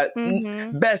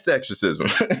best exorcism.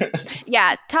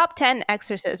 Yeah, top 10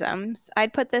 exorcisms.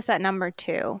 I'd put this at number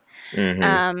 2.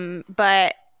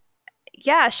 But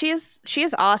yeah, she's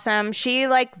awesome. She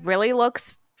like really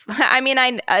looks I mean,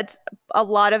 it's a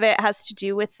lot of it has to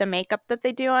do with the makeup that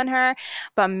they do on her,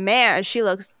 but man, she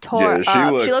looks tore Yeah, she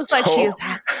up. looks She looks like tore-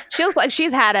 she looks like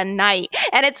she's had a night.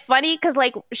 And it's funny because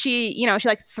like she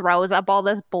like throws up all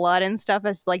this blood and stuff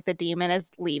as like the demon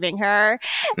is leaving her,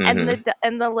 and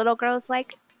the little girl's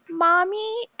like,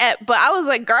 "Mommy," but I was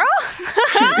like, "Girl,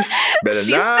 Better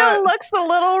she not. still looks a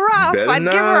little rough. Better I'd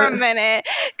give her a not. minute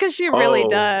because she really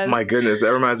does." My goodness,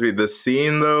 that reminds me of the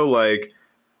scene though, like.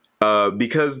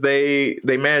 Because they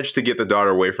managed to get the daughter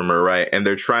away from her, right? And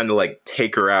they're trying to like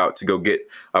take her out to go get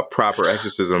a proper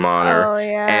exorcism on her. Oh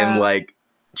yeah. And like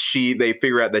they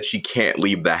figure out that she can't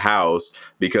leave the house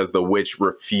because the witch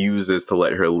refuses to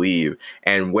let her leave.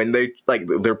 And when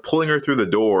they're pulling her through the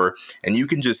door, and you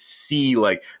can just see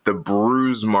like the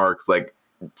bruise marks like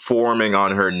forming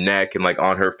on her neck and like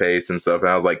on her face and stuff. And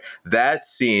I was like, that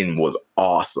scene was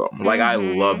awesome. Like I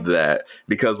loved that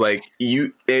because like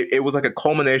it was like a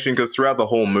culmination, because throughout the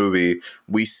whole movie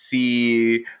we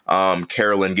see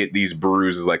Carolyn get these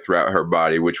bruises like throughout her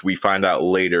body, which we find out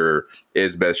later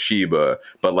is Bathsheba.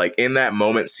 But like in that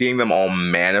moment, seeing them all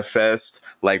manifest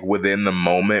like within the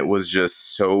moment was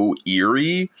just so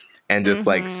eerie and just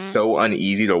like so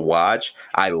uneasy to watch.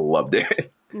 I loved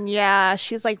it. Yeah,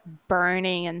 she's like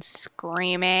burning and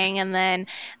screaming, and then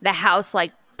the house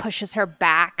like pushes her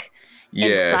back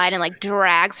inside and like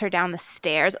drags her down the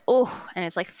stairs. Oh, and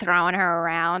it's like throwing her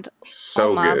around.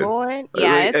 So my good. Boy.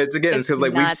 Yeah, it's because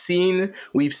like nuts.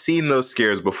 we've seen those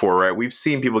scares before, right? We've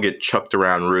seen people get chucked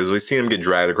around roofs. We've seen them get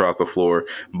dragged across the floor.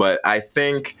 But I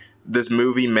think this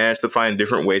movie managed to find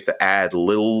different ways to add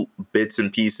little bits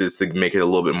and pieces to make it a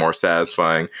little bit more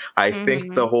satisfying. I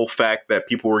think the whole fact that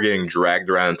people were getting dragged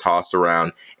around and tossed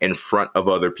around in front of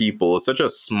other people is such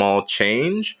a small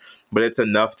change, but it's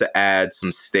enough to add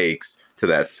some stakes to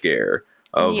that scare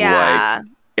of like,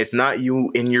 it's not you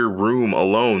in your room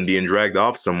alone being dragged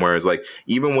off somewhere. It's like,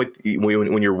 even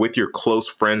when you're with your close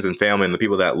friends and family and the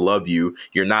people that love you,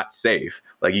 you're not safe.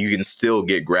 Like you can still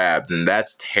get grabbed, and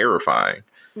that's terrifying.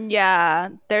 Yeah,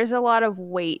 there's a lot of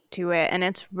weight to it, and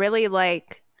it's really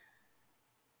like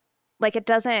it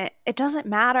doesn't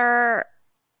matter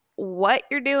what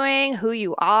you're doing, who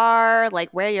you are, like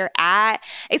where you're at,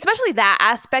 especially that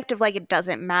aspect of like it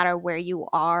doesn't matter where you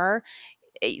are.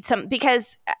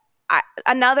 Because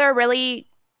another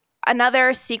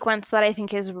sequence that I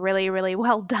think is really, really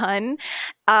well done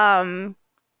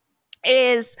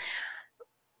is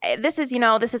this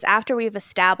is after we've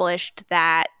established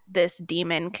that this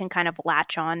demon can kind of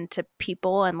latch on to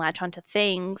people and latch on to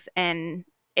things, and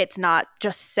it's not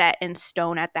just set in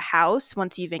stone at the house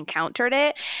once you've encountered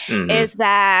it, is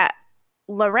that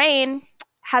Lorraine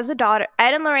has a daughter.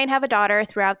 Ed and Lorraine have a daughter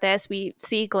throughout this. We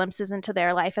see glimpses into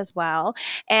their life as well.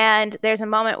 And there's a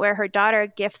moment where her daughter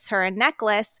gifts her a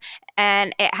necklace,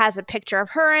 and it has a picture of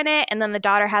her in it. And then the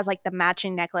daughter has like the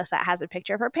matching necklace that has a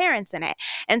picture of her parents in it.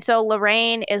 And so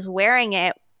Lorraine is wearing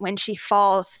it when she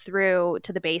falls through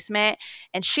to the basement,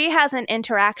 and she has an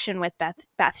interaction with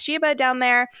Bathsheba down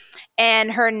there,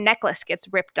 and her necklace gets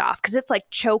ripped off because it's like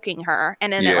choking her,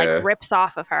 and then it like rips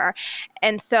off of her.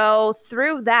 And so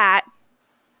through that,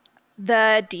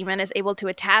 the demon is able to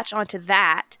attach onto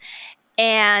that,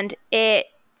 and it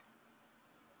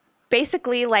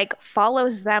basically like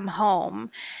follows them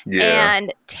home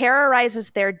and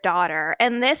terrorizes their daughter.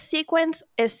 And this sequence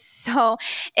is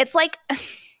it's like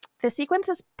the sequence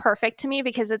is perfect to me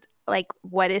because it's like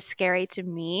what is scary to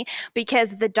me,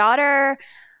 because the daughter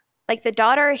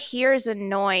hears a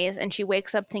noise and she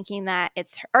wakes up thinking that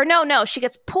it's her. Or no, she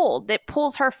gets pulled. It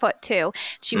pulls her foot too.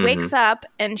 She wakes up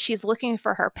and she's looking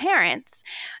for her parents,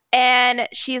 and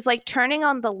she's like turning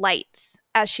on the lights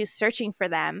as she's searching for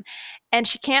them, and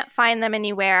she can't find them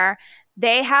anywhere.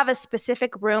 They have a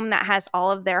specific room that has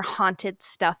all of their haunted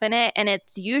stuff in it, and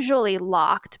it's usually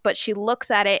locked, but she looks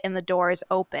at it and the door is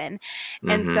open.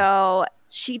 And so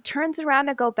she turns around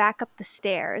to go back up the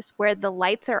stairs where the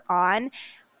lights are on,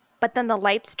 but then the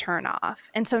lights turn off.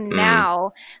 And so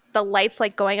now the lights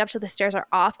like going up to the stairs are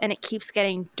off, and it keeps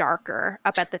getting darker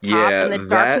up at the top, and the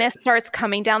darkness starts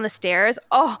coming down the stairs.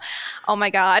 Oh my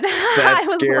God. That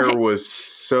scare was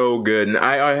so good. And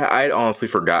I'd honestly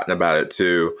forgotten about it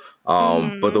too.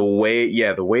 But the way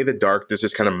the darkness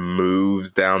just kind of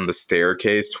moves down the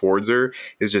staircase towards her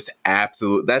is just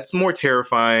absolute. That's more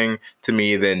terrifying to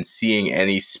me than seeing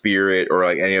any spirit or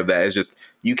like any of that. It's just,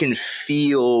 you can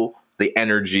feel the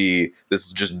energy,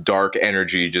 this just dark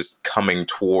energy just coming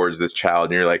towards this child.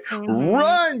 And you're like,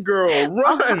 run, girl,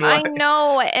 run. I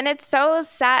know. And it's so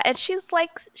sad. And she's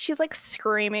like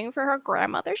screaming for her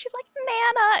grandmother. She's like,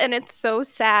 Nana. And it's so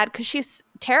sad because she's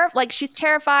she's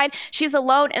terrified. She's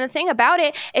alone. And the thing about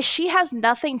it is she has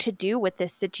nothing to do with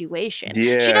this situation.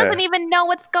 Yeah. She doesn't even know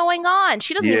what's going on.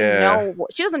 She doesn't even know.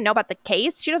 She doesn't know about the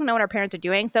case. She doesn't know what her parents are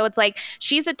doing. So it's like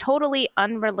she's a totally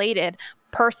unrelated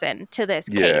person to this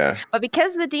case. But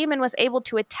because the demon was able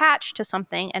to attach to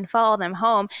something and follow them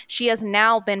home, she has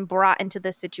now been brought into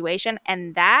this situation.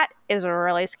 And that is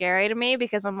really scary to me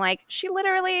because I'm like, she was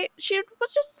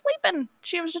just sleeping.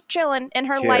 She was just chilling in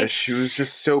her life. She was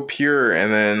just so pure.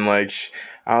 And then like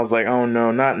I was like, oh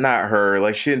no, not her.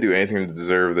 Like she didn't do anything to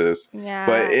deserve this. Yeah.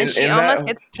 But and she almost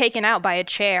gets taken out by a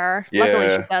chair. Yeah.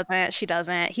 Luckily she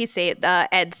doesn't.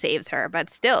 Ed saves her, but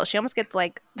still she almost gets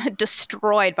like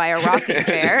destroyed by a rocking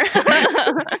chair.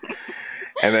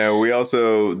 And then we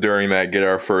also during that get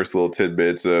our first little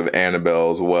tidbits of Annabelle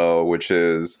as well, which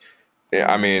is,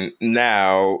 I mean,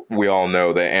 now we all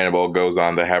know that Annabelle goes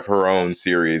on to have her own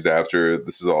series after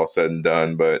this is all said and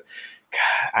done. But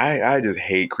God, I just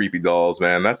hate creepy dolls,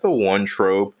 man. That's the one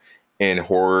trope in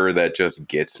horror that just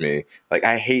gets me. Like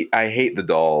I hate the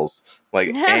dolls. Like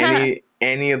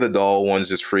any of the doll ones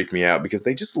just freak me out because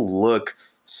they just look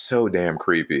so damn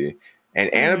creepy.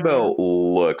 And Annabelle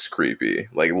looks creepy.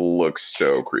 Like looks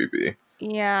so creepy.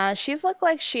 Yeah, she's looked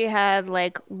like she had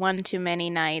like one too many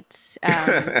nights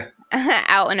out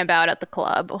and about at the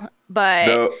club. But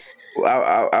no,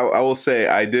 I will say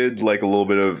I did like a little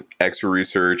bit of extra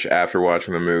research after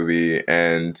watching the movie,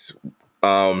 and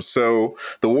so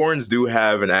the Warrens do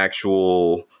have an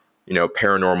actual, you know,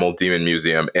 paranormal demon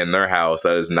museum in their house.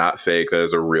 That is not fake. That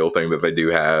is a real thing that they do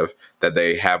have. That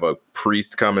they have a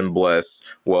priest come and bless.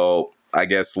 Well, I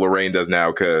guess Lorraine does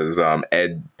now because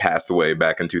Ed passed away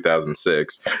back in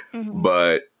 2006.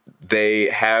 But they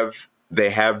have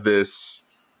this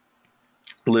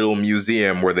little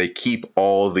museum where they keep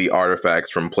all the artifacts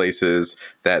from places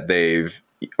that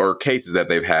cases that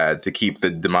they've had to keep the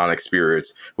demonic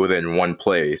spirits within one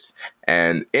place.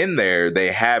 And in there,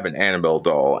 they have an Annabelle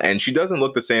doll, and she doesn't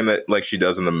look the same like she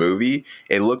does in the movie.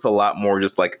 It looks a lot more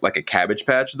just like a Cabbage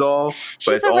Patch doll.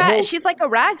 She's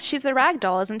she's a rag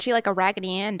doll, isn't she? Like a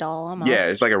Raggedy Ann doll almost. Yeah,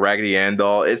 it's like a Raggedy Ann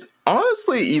doll. It's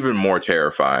honestly even more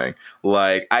terrifying.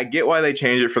 Like, I get why they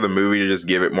changed it for the movie to just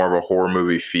give it more of a horror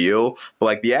movie feel, but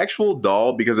like the actual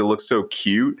doll, because it looks so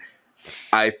cute,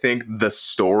 I think the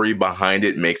story behind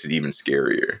it makes it even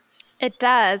scarier. It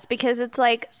does, because it's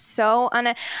like so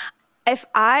if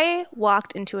I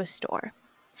walked into a store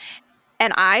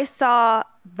and I saw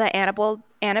the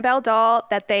Annabelle doll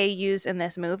that they use in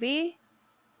this movie,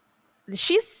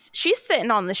 she's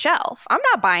sitting on the shelf. I'm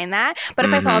not buying that. But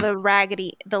if I saw the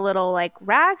little like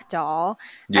rag doll,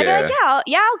 I'd be like,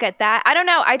 I'll get that. I don't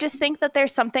know. I just think that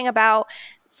there's something about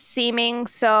seeming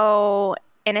so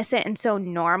innocent and so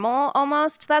normal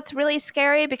almost that's really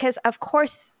scary, because of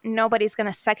course nobody's going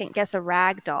to second guess a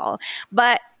rag doll,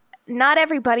 but not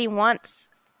everybody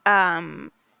wants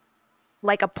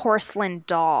like a porcelain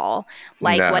doll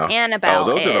like what Annabelle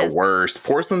those is. Are the worst.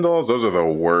 Porcelain dolls, those are the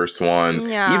worst ones.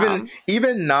 Yeah.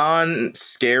 Even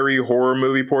non-scary horror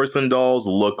movie porcelain dolls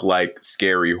look like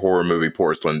scary horror movie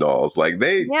porcelain dolls. Like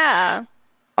they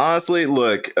honestly,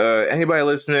 look, anybody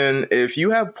listening, if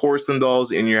you have porcelain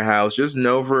dolls in your house, just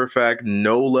know for a fact,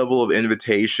 no level of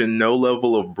invitation, no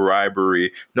level of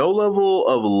bribery, no level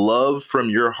of love from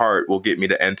your heart will get me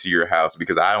to enter your house,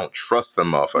 because I don't trust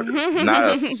them motherfuckers.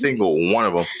 Not a single one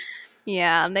of them.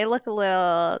 Yeah, they look a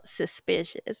little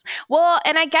suspicious. Well,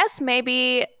 and I guess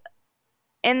maybe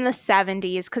in the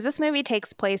 70s, because this movie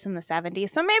takes place in the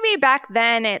 70s, so maybe back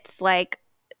then it's like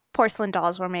porcelain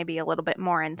dolls were maybe a little bit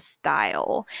more in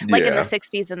style, like in the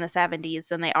 60s and the 70s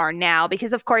than they are now,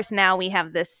 because of course now we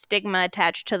have this stigma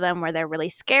attached to them where they're really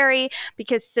scary,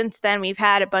 because since then we've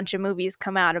had a bunch of movies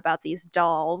come out about these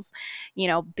dolls, you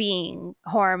know, being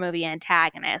horror movie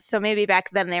antagonists. So maybe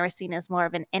back then they were seen as more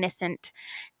of an innocent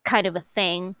kind of a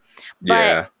thing.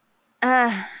 But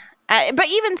but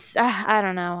even I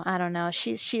don't know.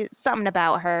 She's something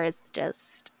about her is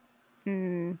just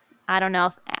I don't know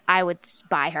if I would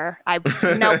buy her.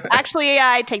 Actually,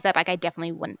 I take that back. I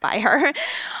definitely wouldn't buy her.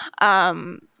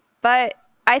 But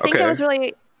I think it was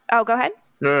really... Oh, go ahead.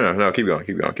 No. Keep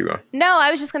going. No, I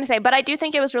was just going to say, but I do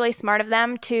think it was really smart of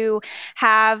them to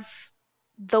have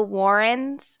the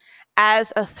Warrens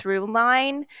as a through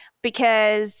line,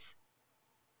 because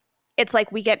it's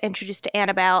like we get introduced to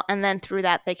Annabelle, and then through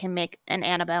that they can make an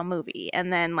Annabelle movie,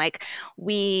 and then like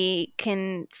we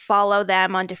can follow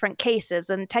them on different cases,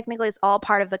 and technically it's all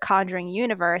part of the Conjuring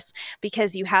universe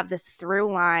because you have this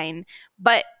through line,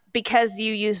 but because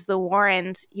you use the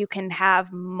Warrens, you can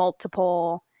have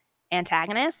multiple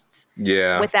antagonists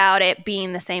without it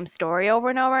being the same story over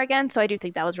and over again. So I do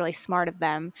think that was really smart of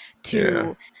them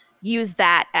to use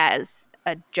that as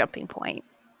a jumping point.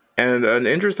 And an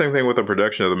interesting thing with the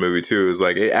production of the movie too is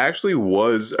like it actually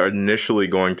was initially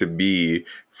going to be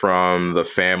from the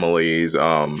family's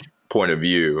point of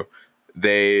view.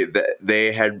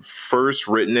 They had first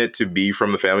written it to be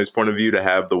from the family's point of view, to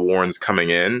have the Warrens coming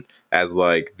in as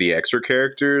like the extra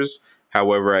characters.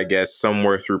 However, I guess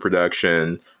somewhere through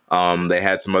production, they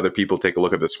had some other people take a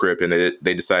look at the script, and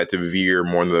they decided to veer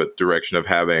more in the direction of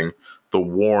having the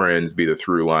Warrens be the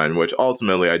through line, which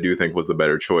ultimately I do think was the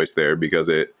better choice there, because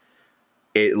it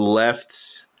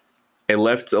left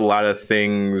a lot of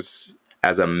things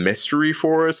as a mystery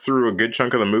for us through a good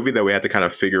chunk of the movie that we had to kind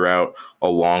of figure out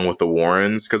along with the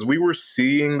Warrens, because we were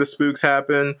seeing the spooks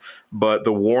happen, but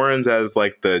the Warrens as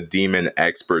like the demon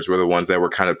experts were the ones that were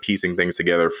kind of piecing things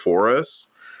together for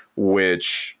us,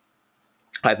 which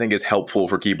I think is helpful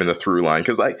for keeping the through line.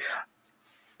 Because like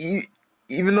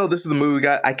even though this is the movie we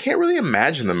got, I can't really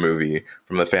imagine the movie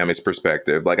from the family's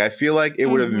perspective. Like I feel like it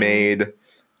would have made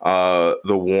the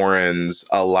Warrens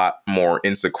a lot more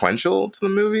insequential to the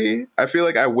movie. I feel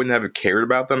like I wouldn't have cared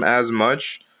about them as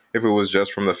much if it was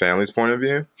just from the family's point of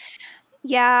view.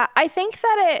 Yeah, I think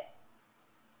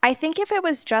if it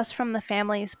was just from the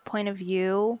family's point of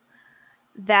view,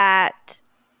 that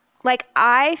like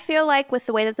I feel like with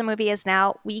the way that the movie is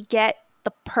now, we get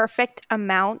the perfect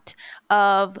amount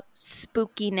of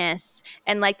spookiness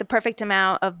and like the perfect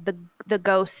amount of the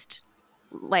ghost,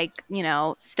 like, you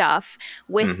know, stuff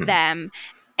with them,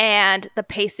 and the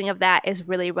pacing of that is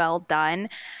really well done.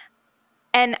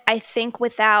 And I think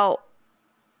without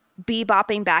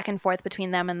bebopping back and forth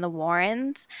between them and the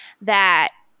Warrens, that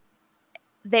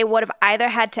they would have either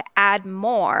had to add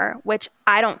more, which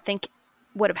I don't think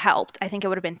would have helped. I think it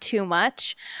would have been too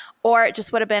much, or it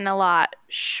just would have been a lot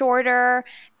shorter.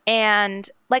 And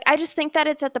like I just think that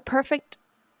it's at the perfect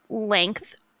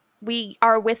length. We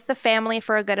are with the family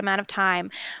for a good amount of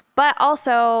time, but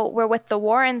also we're with the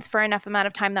Warrens for enough amount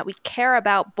of time that we care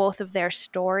about both of their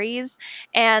stories.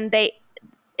 And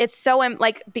it's so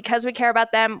like, because we care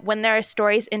about them, when their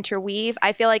stories interweave,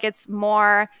 I feel like it's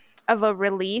more of a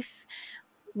relief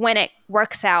when it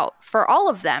works out for all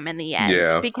of them in the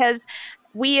end, because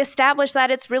we establish that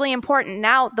it's really important.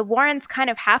 Now the Warrens kind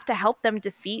of have to help them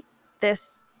defeat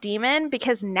this demon,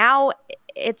 because now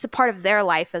it's a part of their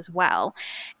life as well.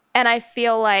 And I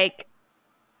feel like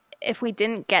if we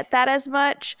didn't get that as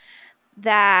much,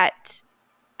 that,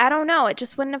 I don't know, it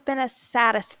just wouldn't have been as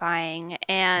satisfying.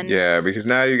 And yeah, because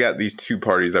now you got these two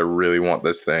parties that really want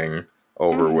this thing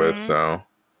over with. So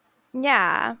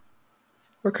yeah.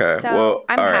 Okay. So well,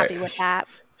 I'm happy with that.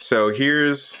 So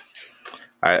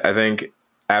I think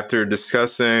after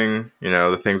discussing, you know,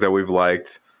 the things that we've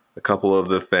liked, a couple of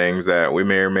the things that we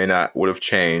may or may not would have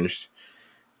changed,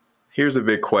 here's a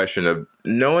big question of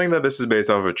knowing that this is based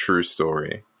off a true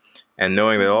story, and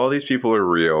knowing that all these people are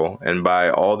real, and by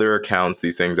all their accounts,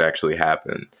 these things actually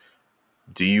happen.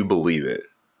 Do you believe it?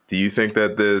 Do you think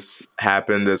that this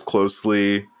happened as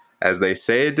closely as they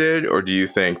say it did, or do you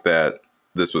think that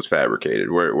this was fabricated?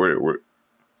 Where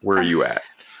are you at?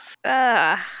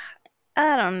 I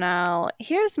don't know.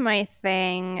 Here's my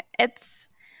thing. It's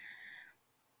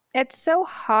so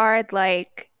hard,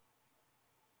 like,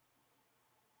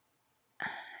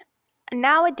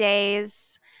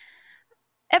 nowadays,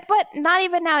 but not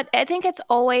even now. I think it's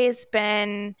always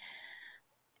been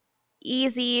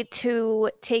easy to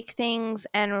take things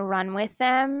and run with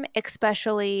them,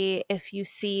 especially if you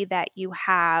see that you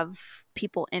have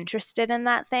people interested in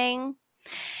that thing.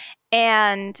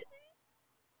 And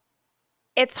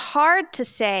it's hard to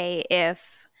say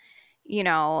if, you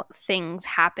know, things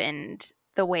happened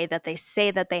the way that they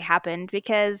say that they happened,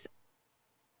 because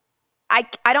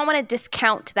I don't want to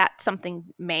discount that something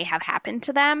may have happened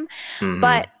to them,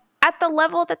 but at the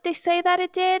level that they say that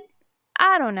it did,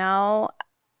 I don't know.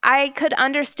 I could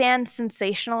understand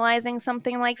sensationalizing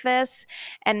something like this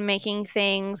and making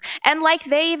things, and like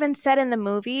they even said in the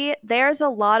movie, there's a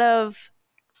lot of,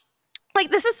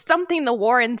 like, this is something the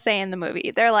Warrens say in the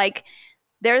movie. They're like,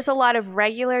 there's a lot of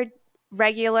regular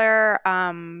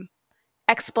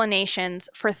explanations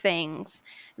for things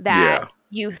that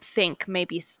you think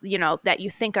maybe, you know, that you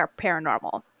think are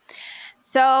paranormal.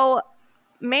 So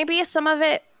maybe some of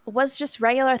it was just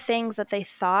regular things that they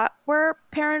thought were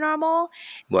paranormal.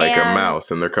 Like a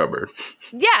mouse in their cupboard.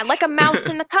 Yeah, like a mouse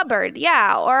in the cupboard.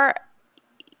 Yeah. Or,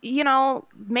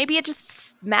 maybe it just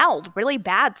smelled really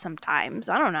bad sometimes.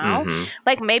 I don't know. Mm-hmm.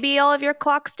 Like maybe all of your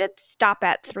clocks did stop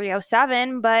at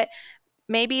 3:07, but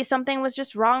maybe something was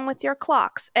just wrong with your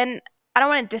clocks. And I don't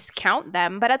want to discount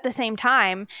them, but at the same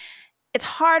time, it's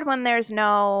hard when there's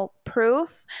no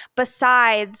proof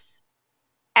besides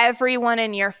everyone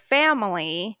in your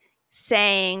family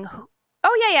saying,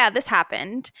 oh, yeah, this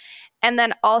happened. And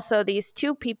then also these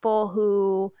two people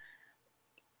who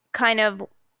kind of,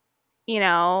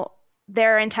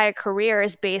 their entire career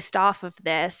is based off of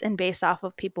this and based off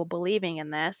of people believing in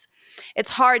this.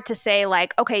 It's hard to say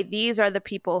like, okay, these are the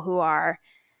people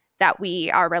that we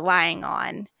are relying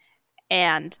on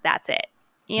and that's it.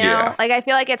 Yeah. Like I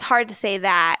feel like it's hard to say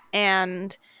that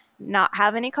and not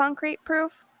have any concrete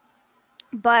proof.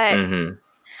 But,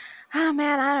 oh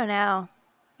man, I don't know.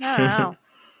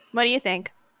 What do you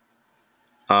think?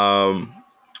 Well,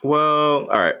 all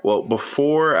right. Well,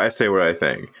 before I say what I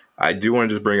think, I do want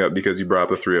to just bring up, because you brought up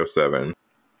the 3:07.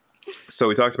 So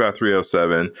we talked about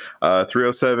 3:07.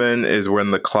 3:07 is when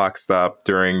the clock stopped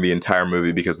during the entire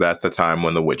movie, because that's the time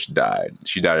when the witch died.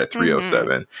 She died at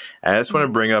 3:07. And I just want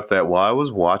to bring up that while I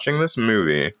was watching this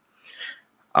movie,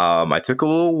 I took a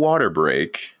little water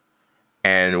break.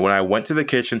 And when I went to the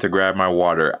kitchen to grab my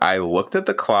water, I looked at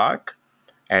the clock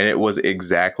and it was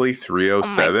exactly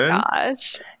 3:07. Oh my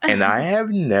gosh. And I have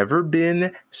never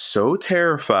been so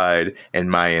terrified in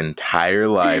my entire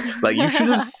life. Like, you should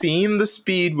have seen the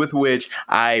speed with which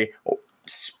I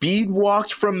speed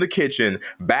walked from the kitchen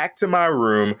back to my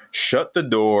room, shut the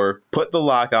door, put the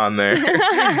lock on there,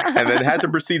 and then had to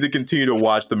proceed to continue to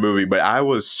watch the movie. But I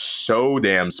was so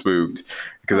damn spooked,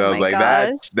 because I was like,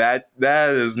 that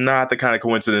is not the kind of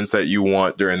coincidence that you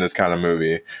want during this kind of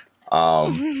movie.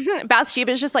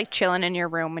 Bathsheba's just like chilling in your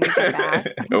room when you get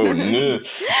back. Oh, no.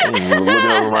 I'm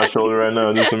looking over my shoulder right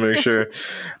now just to make sure.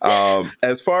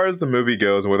 As far as the movie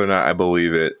goes and whether or not I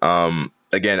believe it,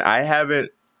 again, I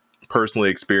haven't personally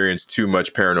experienced too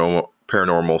much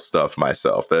paranormal stuff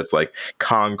myself that's like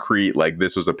concrete, like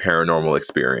this was a paranormal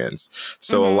experience.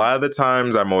 So a lot of the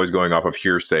times I'm always going off of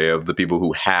hearsay of the people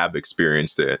who have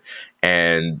experienced it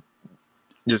and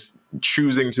just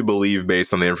choosing to believe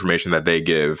based on the information that they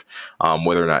give,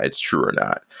 whether or not it's true or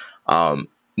not.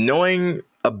 Knowing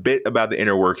a bit about the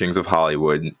inner workings of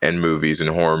Hollywood and movies and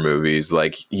horror movies,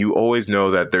 like, you always know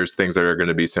that there's things that are going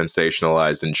to be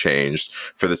sensationalized and changed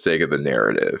for the sake of the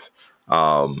narrative.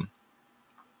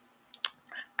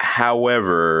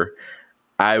 However,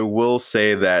 I will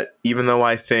say that even though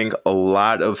I think a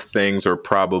lot of things are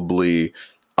probably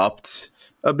upped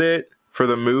a bit for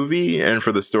the movie and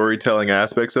for the storytelling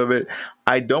aspects of it,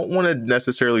 I don't want to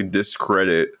necessarily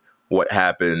discredit what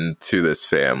happened to this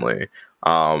family.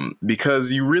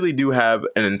 Because you really do have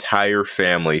an entire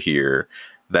family here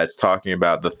that's talking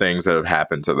about the things that have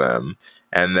happened to them.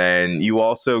 And then you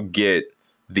also get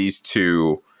these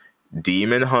two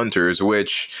demon hunters,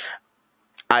 which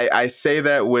I say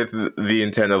that with the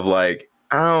intent of like,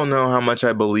 I don't know how much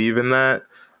I believe in that,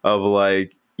 of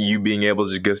like, you being able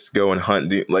to just go and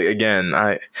hunt. Like, again,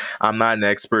 I'm not an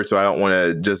expert, so I don't want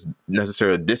to just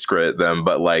necessarily discredit them,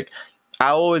 but like,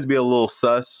 I'll always be a little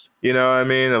sus, you know what I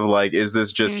mean? Of like, is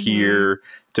this just here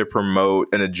to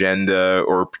promote an agenda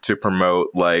or to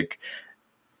promote like,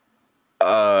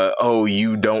 oh,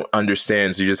 you don't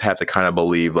understand, so you just have to kind of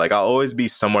believe. Like, I'll always be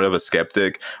somewhat of a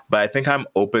skeptic, but I think I'm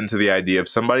open to the idea if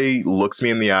somebody looks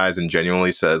me in the eyes and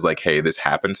genuinely says like, hey, this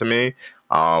happened to me,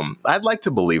 I'd like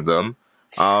to believe them.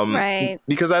 Right.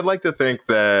 Because I'd like to think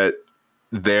that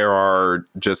there are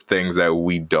just things that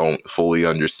we don't fully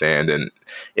understand. And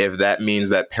if that means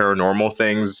that paranormal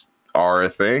things are a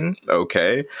thing,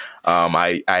 okay.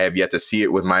 I have yet to see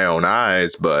it with my own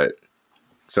eyes, but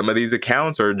some of these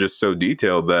accounts are just so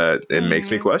detailed that it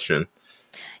makes me question.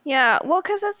 Yeah, well,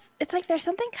 because it's like there's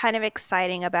something kind of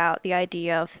exciting about the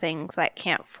idea of things that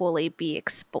can't fully be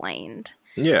explained.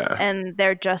 Yeah. And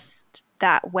they're just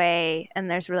that way, and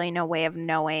there's really no way of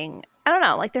knowing. I don't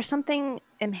know, like there's something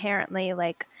inherently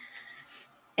like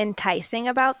enticing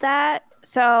about that.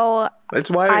 So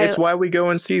it's why we go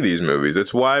and see these movies.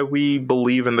 It's why we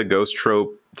believe in the ghost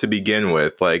trope to begin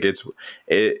with. Like it's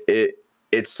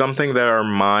something that our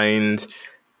mind,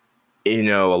 you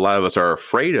know, a lot of us are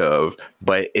afraid of,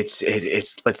 but it's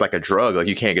like a drug. Like,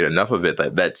 you can't get enough of it.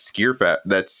 That scare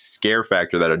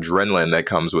factor, that adrenaline that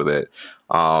comes with it.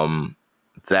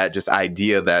 That just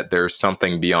idea that there's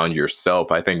something beyond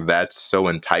yourself. I think that's so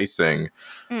enticing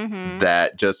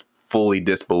that just fully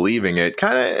disbelieving it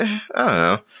kind of, I don't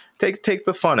know, takes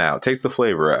the fun out, takes the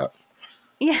flavor out.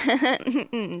 Yeah,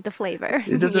 the flavor.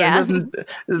 It doesn't. Yeah. It doesn't.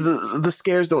 The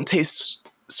scares don't taste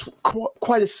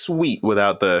quite as sweet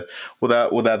without that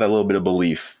little bit of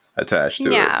belief attached to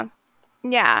it. Yeah.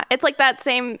 Yeah. It's like that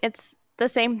same. It's the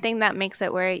same thing that makes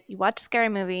it where you watch a scary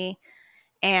movie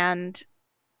and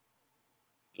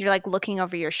you're like looking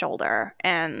over your shoulder,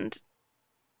 and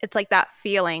it's like that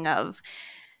feeling of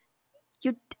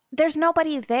there's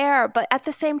nobody there, but at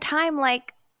the same time,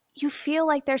 like, you feel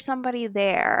like there's somebody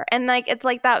there. And like it's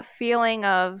like that feeling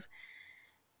of,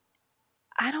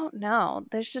 I don't know.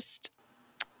 There's just,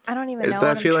 I don't even know. It's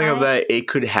that feeling of that it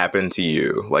could happen to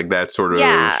you. Like that sort of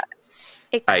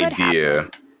it could idea.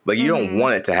 happen. Like you don't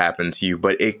want it to happen to you,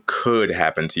 but it could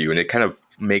happen to you. And it kind of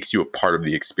makes you a part of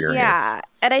the experience. Yeah.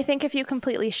 And I think if you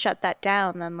completely shut that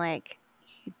down, then like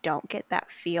you don't get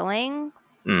that feeling.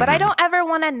 But I don't ever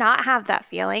want to not have that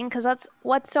feeling, because that's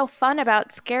what's so fun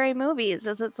about scary movies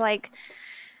is it's like,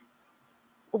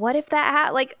 what if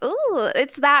that like, ooh,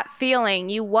 it's that feeling.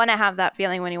 You want to have that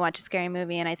feeling when you watch a scary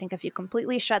movie. And I think if you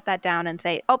completely shut that down and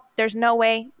say, oh, there's no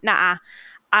way, nah,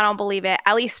 I don't believe it.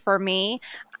 At least for me,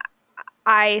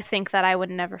 I think that I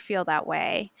would never feel that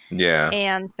way. Yeah.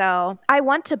 And so I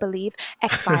want to believe.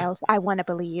 X-Files, I want to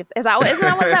believe. Isn't that what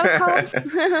that was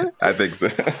called? I think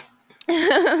so.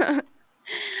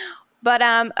 But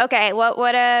okay, what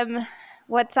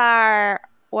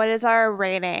is our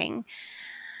rating?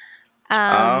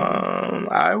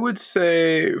 I would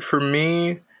say for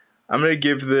me, I'm gonna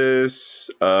give this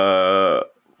 4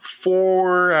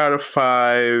 out of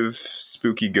 5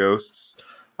 spooky ghosts.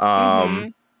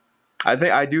 I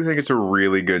do think it's a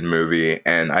really good movie,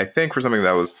 and I think for something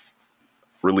that was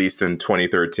released in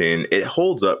 2013, it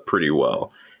holds up pretty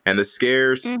well, and the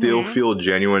scares still feel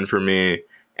genuine for me.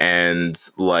 And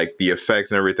like the effects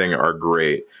and everything are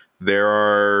great. There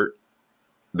are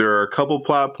a couple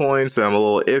plot points that I'm a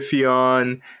little iffy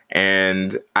on,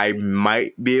 and I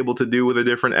might be able to do with a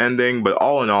different ending. But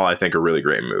all in all, I think a really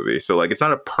great movie. So like, it's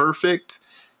not a perfect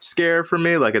scare for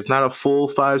me. Like, it's not a full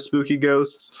 5 spooky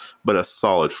ghosts, but a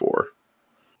solid 4.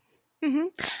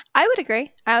 I would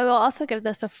agree. I will also give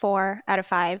this a 4 out of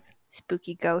 5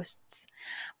 spooky ghosts,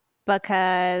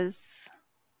 because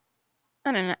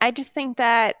I don't know. I just think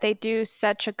that they do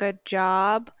such a good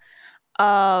job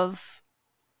of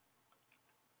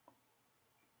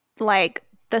like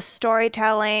the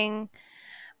storytelling,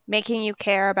 making you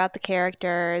care about the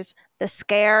characters. The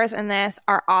scares in this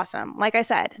are awesome. Like I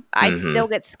said, I still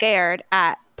get scared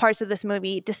at parts of this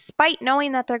movie despite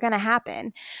knowing that they're going to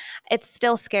happen. It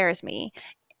still scares me.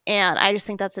 And I just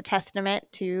think that's a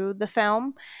testament to the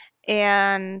film.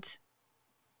 And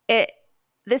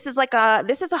this is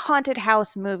a haunted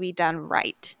house movie done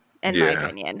right, in my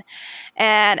opinion.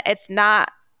 And it's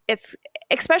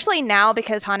especially now,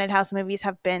 because haunted house movies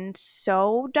have been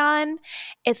so done,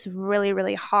 it's really,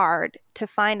 really hard to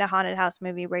find a haunted house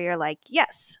movie where you're like,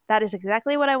 yes, that is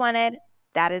exactly what I wanted.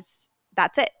 That's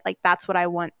it. Like, that's what I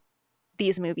want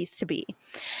these movies to be.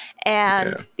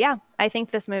 And I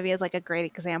think this movie is like a great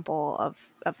example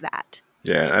of that.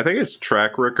 Yeah, I think its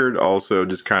track record also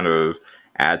just kind of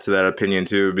add to that opinion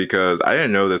too, because I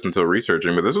didn't know this until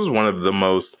researching, but this was one of the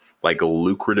most like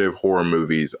lucrative horror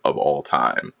movies of all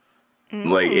time.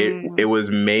 Like it was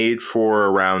made for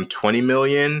around 20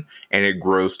 million and it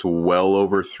grossed well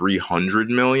over 300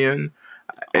 million.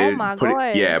 Oh my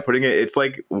God. Putting it's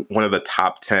like one of the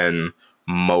top 10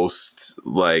 most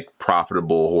like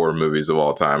profitable horror movies of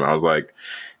all time. I was like,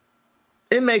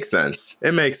 it makes sense.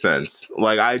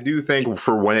 Like, I do think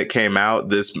for when it came out,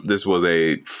 this was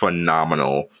a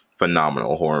phenomenal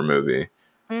horror movie.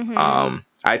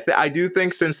 I do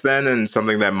think since then, and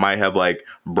something that might have like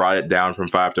brought it down from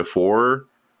 5 to 4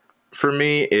 for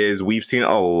me, is we've seen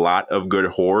a lot of good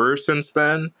horror since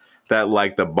then, that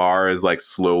like the bar is like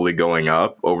slowly going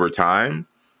up over time.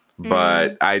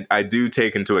 But I do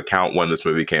take into account when this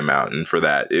movie came out, and for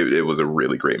that, it was a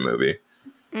really great movie.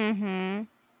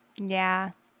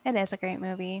 Yeah, it is a great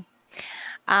movie.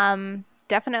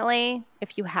 Definitely,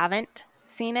 if you haven't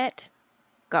seen it,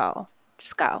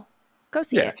 just go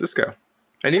see it. Yeah, just go.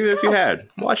 And even if you had,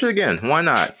 watch it again. Why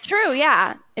not? True,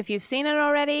 yeah. If you've seen it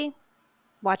already,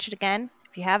 watch it again.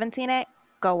 If you haven't seen it,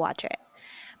 go watch it.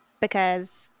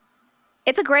 Because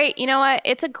it's a great, you know what?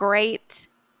 It's a great,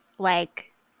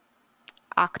 like,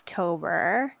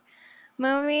 October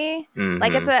movie.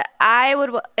 Like,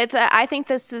 I think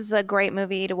this is a great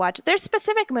movie to watch. There's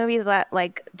specific movies that,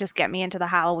 like, just get me into the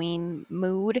Halloween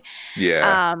mood.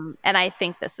 Yeah. And I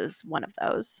think this is one of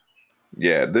those.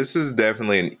 Yeah, this is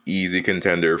definitely an easy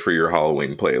contender for your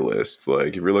Halloween playlist.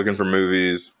 Like, if you're looking for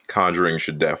movies, Conjuring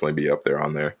should definitely be up there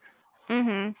on there.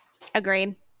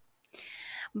 Agreed.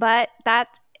 But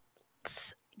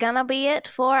that's gonna be it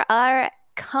for our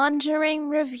Conjuring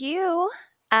review.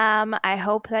 I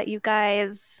hope that you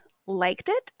guys liked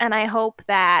it, and I hope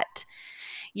that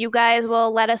you guys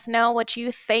will let us know what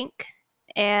you think.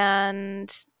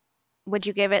 And would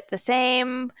you give it the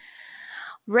same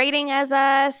rating as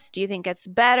us? Do you think it's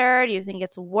better? Do you think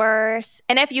it's worse?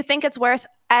 And if you think it's worse,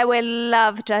 I would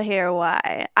love to hear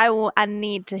why. I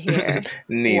need to hear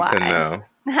Need to know.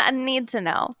 I need to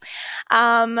know.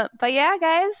 But yeah,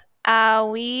 guys,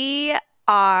 we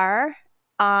are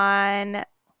on,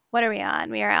 what are we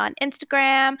on? We are on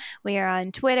Instagram, we are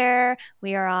on Twitter,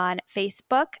 we are on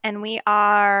Facebook, and we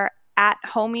are at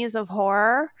Homies of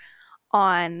Horror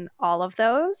on all of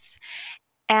those.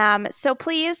 So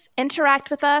please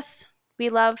interact with us. We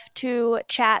love to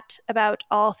chat about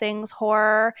all things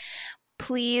horror.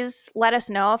 Please let us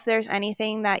know if there's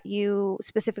anything that you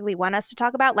specifically want us to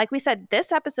talk about. Like we said,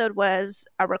 this episode was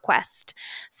a request.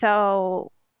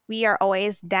 So we are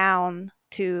always down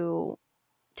to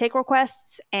take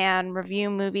requests and review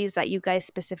movies that you guys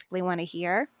specifically want to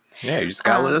hear. Yeah, you just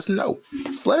gotta let us know.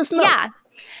 Just let us know. Yeah.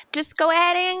 Just go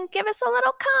ahead and give us a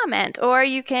little comment, or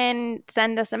you can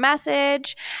send us a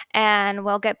message and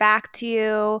we'll get back to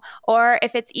you. Or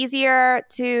if it's easier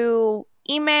to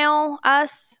email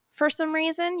us for some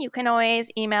reason, you can always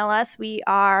email us. We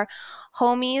are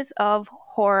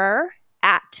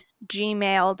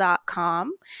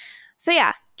homiesofhorror@gmail.com. So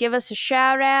yeah, give us a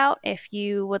shout out if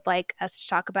you would like us to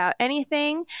talk about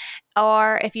anything,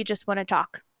 or if you just want to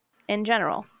talk in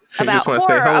general. About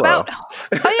horror, about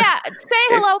say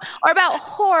hello, or about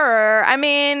horror. I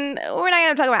mean, we're not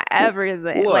gonna talk about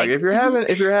everything. Look, if you're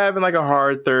having like a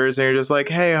hard Thursday, and you're just like,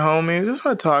 hey, homies, just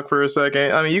want to talk for a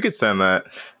second. I mean, you could send that.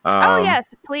 Oh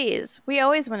yes, please. We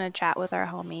always want to chat with our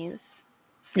homies.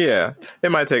 Yeah,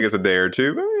 it might take us a day or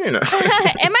two, but you know.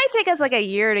 It might take us like a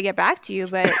year to get back to you,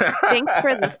 but thanks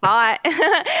for the thought.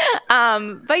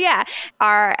 But yeah,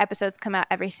 our episodes come out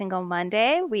every single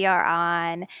Monday. We are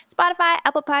on Spotify,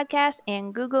 Apple Podcasts,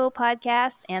 and Google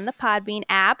Podcasts, and the Podbean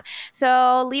app.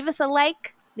 So leave us a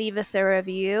like, leave us a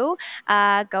review.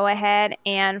 Go ahead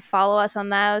and follow us on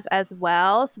those as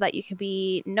well, so that you can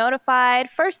be notified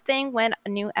first thing when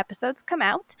new episodes come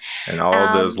out. And all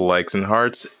of those likes and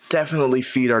hearts definitely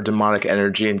feed our demonic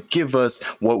energy and give us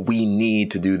what we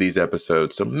need to do these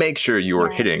episodes. So make sure you are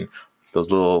hitting those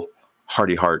little heart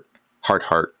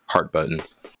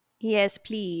buttons. Yes,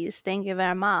 please. Thank you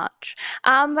very much.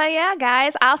 But yeah,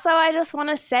 guys, also I just want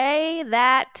to say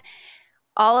that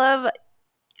all of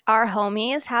our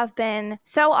homies have been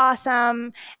so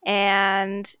awesome,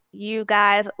 and you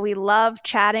guys, we love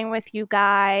chatting with you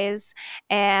guys,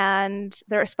 and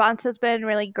the response has been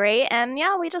really great. And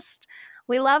yeah, we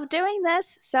love doing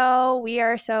this. So we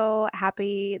are so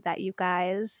happy that you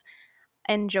guys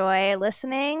enjoy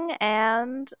listening,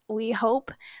 and we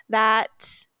hope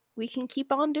that we can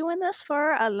keep on doing this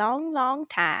for a long, long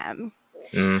time.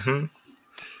 Mm-hmm.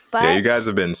 But, yeah, you guys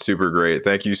have been super great.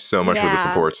 Thank you so much for the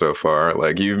support so far.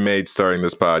 Like, you've made starting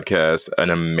this podcast an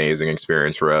amazing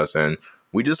experience for us, and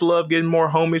we just love getting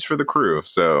more homies for the crew.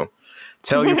 So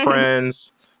tell your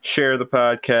friends, share the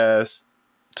podcast,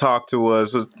 talk to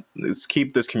us. Let's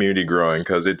keep this community growing,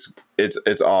 because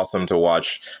it's awesome to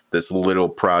watch this little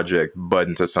project bud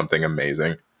into something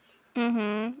amazing.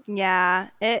 Mm-hmm. Yeah,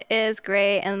 it is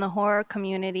great, and the horror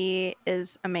community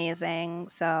is amazing.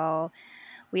 So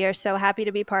we are so happy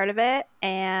to be part of it,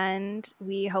 and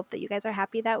we hope that you guys are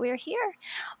happy that we're here.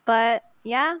 But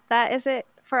yeah, that is it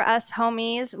for us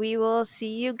homies. We will see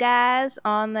you guys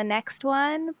on the next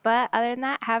one. But other than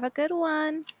that, have a good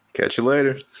one. Catch you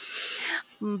later.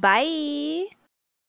 Bye.